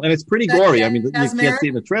phenomenal, and it's pretty gory. I mean, you can't see it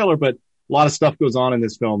in the trailer, but a lot of stuff goes on in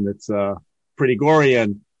this film that's pretty gory,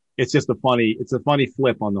 and it's just a funny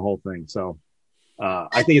flip on the whole thing. So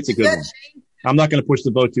I think it's a good one. I'm not going to push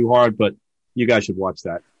the boat too hard, but you guys should watch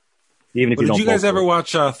that. Even if you don't. Did you guys ever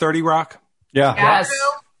watch 30 Rock? Yeah. Yes.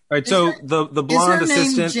 All right, so the blonde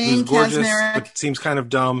assistant who's gorgeous but seems kind of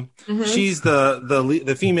dumb. Mm-hmm. She's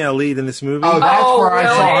the female lead in this movie. Oh, that's where I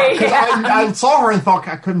saw her. 'Cause I saw her and thought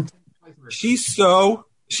I couldn't. She's so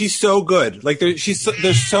good. Like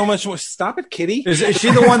there's so much more. Stop it, Kitty. Is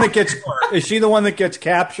she the one that gets? Is she the one that gets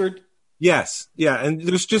captured? Yes, yeah, and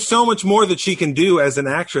there's just so much more that she can do as an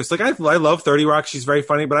actress. Like I love 30 Rock. She's very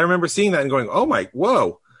funny, but I remember seeing that and going, "Oh my,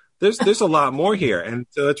 whoa!" There's a lot more here, and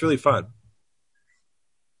so it's really fun.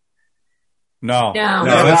 No,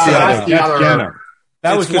 that's the other. Jenna.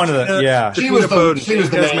 That was one of the She was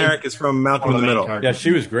the Merrick is from Malcolm in the Middle. Yeah,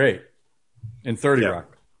 she was great in 30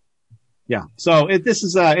 Rock. Yeah, so it's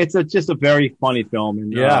just a very funny film,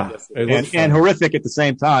 and and horrific at the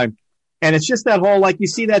same time. And it's just that whole, like, you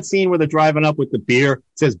see that scene where they're driving up with the beer. It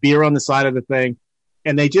says beer on the side of the thing,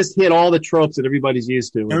 and they just hit all the tropes that everybody's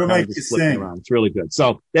used to. Everybody can sing. Around. It's really good.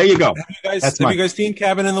 So there you go. Have you guys seen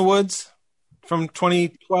Cabin in the Woods from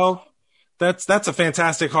 2012? That's a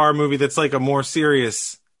fantastic horror movie. That's like a more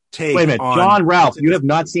serious take. Wait a minute, John Ralph, you have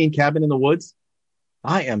not seen Cabin in the Woods?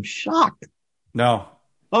 I am shocked. No.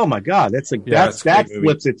 Oh my God, that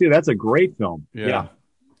flips it too. That's a great film. Yeah.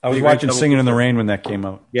 I was watching Singing in the Rain when that came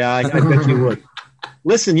out. Yeah, I bet you would.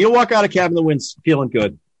 Listen, you'll walk out of Cabin in the Woods feeling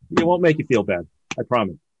good. It won't make you feel bad. I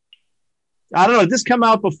promise. I don't know. Did this come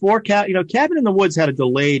out before Cabin in the Woods had a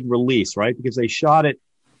delayed release, right? Because they shot it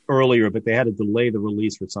earlier, but they had to delay the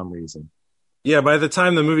release for some reason. Yeah, by the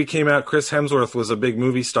time the movie came out, Chris Hemsworth was a big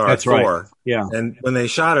movie star. That's Thor. right. Yeah. And when they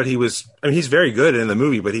shot it, he's very good in the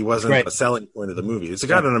movie, but he wasn't a selling point of the movie. It's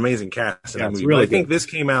got an amazing cast in the movie. Really I think this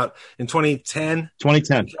came out in 2010.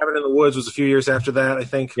 2010. Cabin in the Woods was a few years after that, I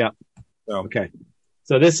think. Yeah. Okay.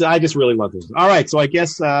 So I just really love this. All right. So I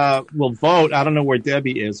guess we'll vote. I don't know where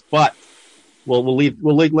Debbie is, but we'll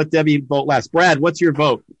let Debbie vote last. Brad, what's your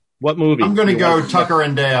vote? What movie? I'm going to go Tucker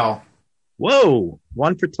and Dale. Whoa.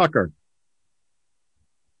 One for Tucker.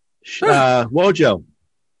 Wojo.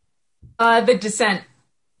 The Descent.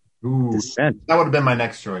 Ooh, Descent. That would have been my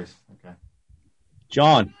next choice. Okay.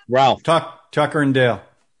 John. Ralph. Tucker and Dale.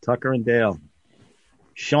 Tucker and Dale.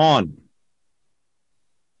 Sean.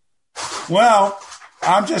 Well,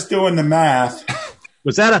 I'm just doing the math.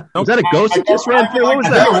 Was that a ghost that just ran through? What was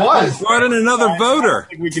that? It was. Brought in another voter. I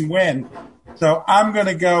think we can win. So I'm going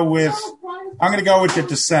to go with the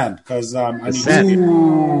Descent because Descent.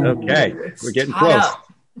 Okay, we're getting close.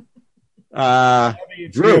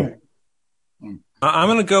 Drew. I'm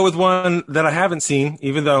going to go with one that I haven't seen,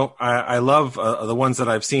 even though I love the ones that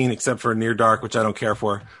I've seen, except for Near Dark, which I don't care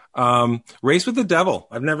for. Race with the Devil.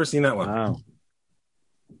 I've never seen that one. Wow.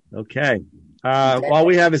 Okay. All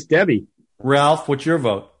we have is Debbie. Ralph, what's your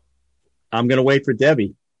vote? I'm going to wait for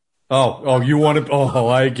Debbie. Oh, you want to? Oh,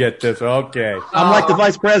 I get this. Okay. I'm like the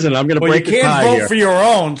vice president. I'm going to break the tie here. You can't vote for your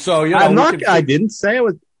own, so you know. I'm not. I didn't say it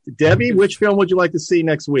was Debbie. Which film would you like to see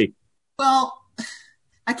next week? Well,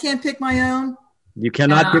 I can't pick my own. You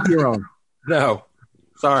cannot pick your own. No,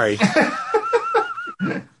 sorry.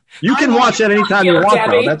 You can watch it anytime you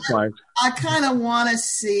want, though. That's fine. I kind of want to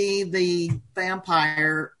see the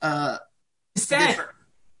vampire.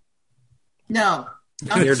 No.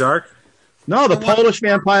 Near Dark? No, the Polish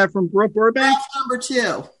vampire from Burbank? Number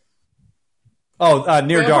 2. Oh,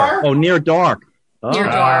 Near Dark. Oh, Near Dark. Oh, Near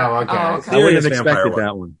Dark. Okay. Oh, okay. I wouldn't have expected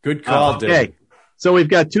that one. Good call, Dave. Okay. So we've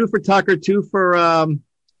got 2 for Tucker, 2 for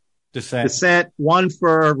Descent, 1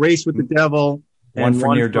 for Race with the Devil, and 1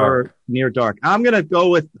 for Near Dark. I'm going to go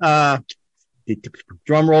with,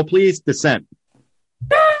 drum roll, please, Descent.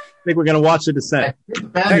 I think we're going to watch The Descent.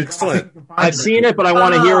 Excellent. I've seen it, but I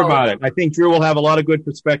want to hear about it. I think Drew will have a lot of good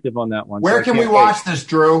perspective on that one. Where can we watch this,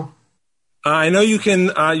 Drew? I know you can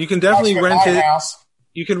definitely rent it.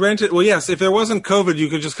 You can rent it. Well, yes, if there wasn't COVID, you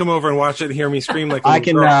could just come over and watch it and hear me scream like I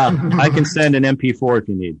can send an MP4 if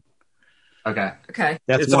you need. Okay.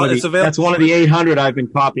 That's one of the 800 I've been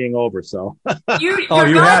copying over. So you're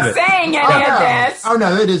not saying any of this. Oh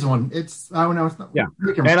no, it is one. It's it's not. Yeah,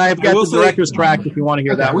 and I've got the director's track if you want to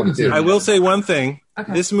hear that one too. I will say one thing.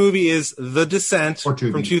 Okay. This movie is The Descent from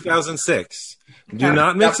 2006. Do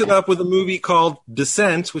not mix it up with a movie called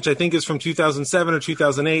Descent, which I think is from 2007 or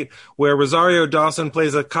 2008, where Rosario Dawson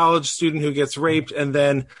plays a college student who gets raped and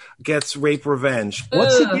then gets rape revenge.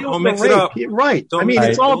 What's the deal with mix rape? it up. Right.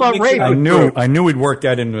 It's all about rape. I knew we'd work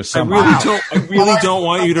that into something. I really don't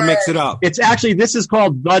want you to mix it up. It's actually, this is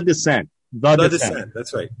called The Descent. The Descent.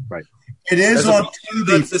 That's right. Right. It is on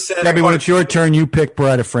Tubi. Debbie, when it's your turn, you pick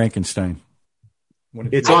Bride of Frankenstein.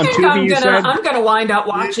 It's on Tubi, you said? I'm going to wind up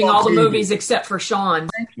watching all the movies except for Sean.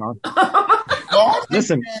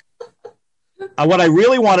 Listen, what I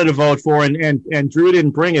really wanted to vote for, and Drew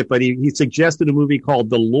didn't bring it, but he suggested a movie called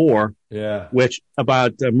The Lure, which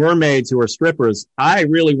about mermaids who are strippers. I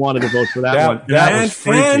really wanted to vote for that one. That was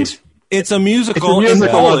freaky. And it's a musical. It's a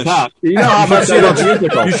musical on top. You know how much I love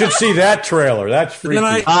musicals. You should see that trailer. That's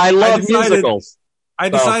freaky. I love musicals. I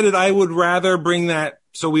decided I would rather bring that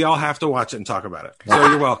so we all have to watch it and talk about it. So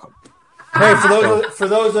you're welcome. Hey, for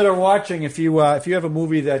those that are watching, if you have a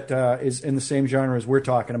movie that is in the same genre as we're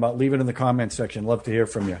talking about, leave it in the comments section. Love to hear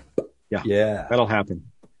from you. Yeah, that'll happen.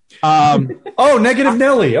 Negative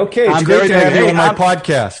Nelly. Okay, it's great to have you on my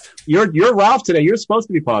podcast. You're Ralph today. You're supposed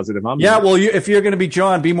to be positive. If you're going to be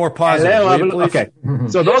John, be more positive. Okay.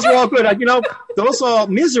 So those are all good. Those are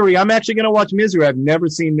Misery. I'm actually going to watch Misery. I've never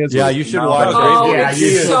seen Misery. Yeah, you should watch it. He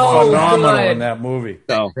is phenomenal in that movie.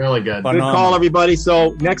 So really good. Good call, everybody.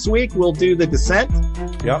 So next week we'll do The Descent.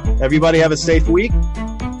 Yep. Everybody have a safe week.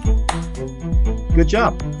 Good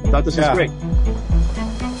job. I thought this was great.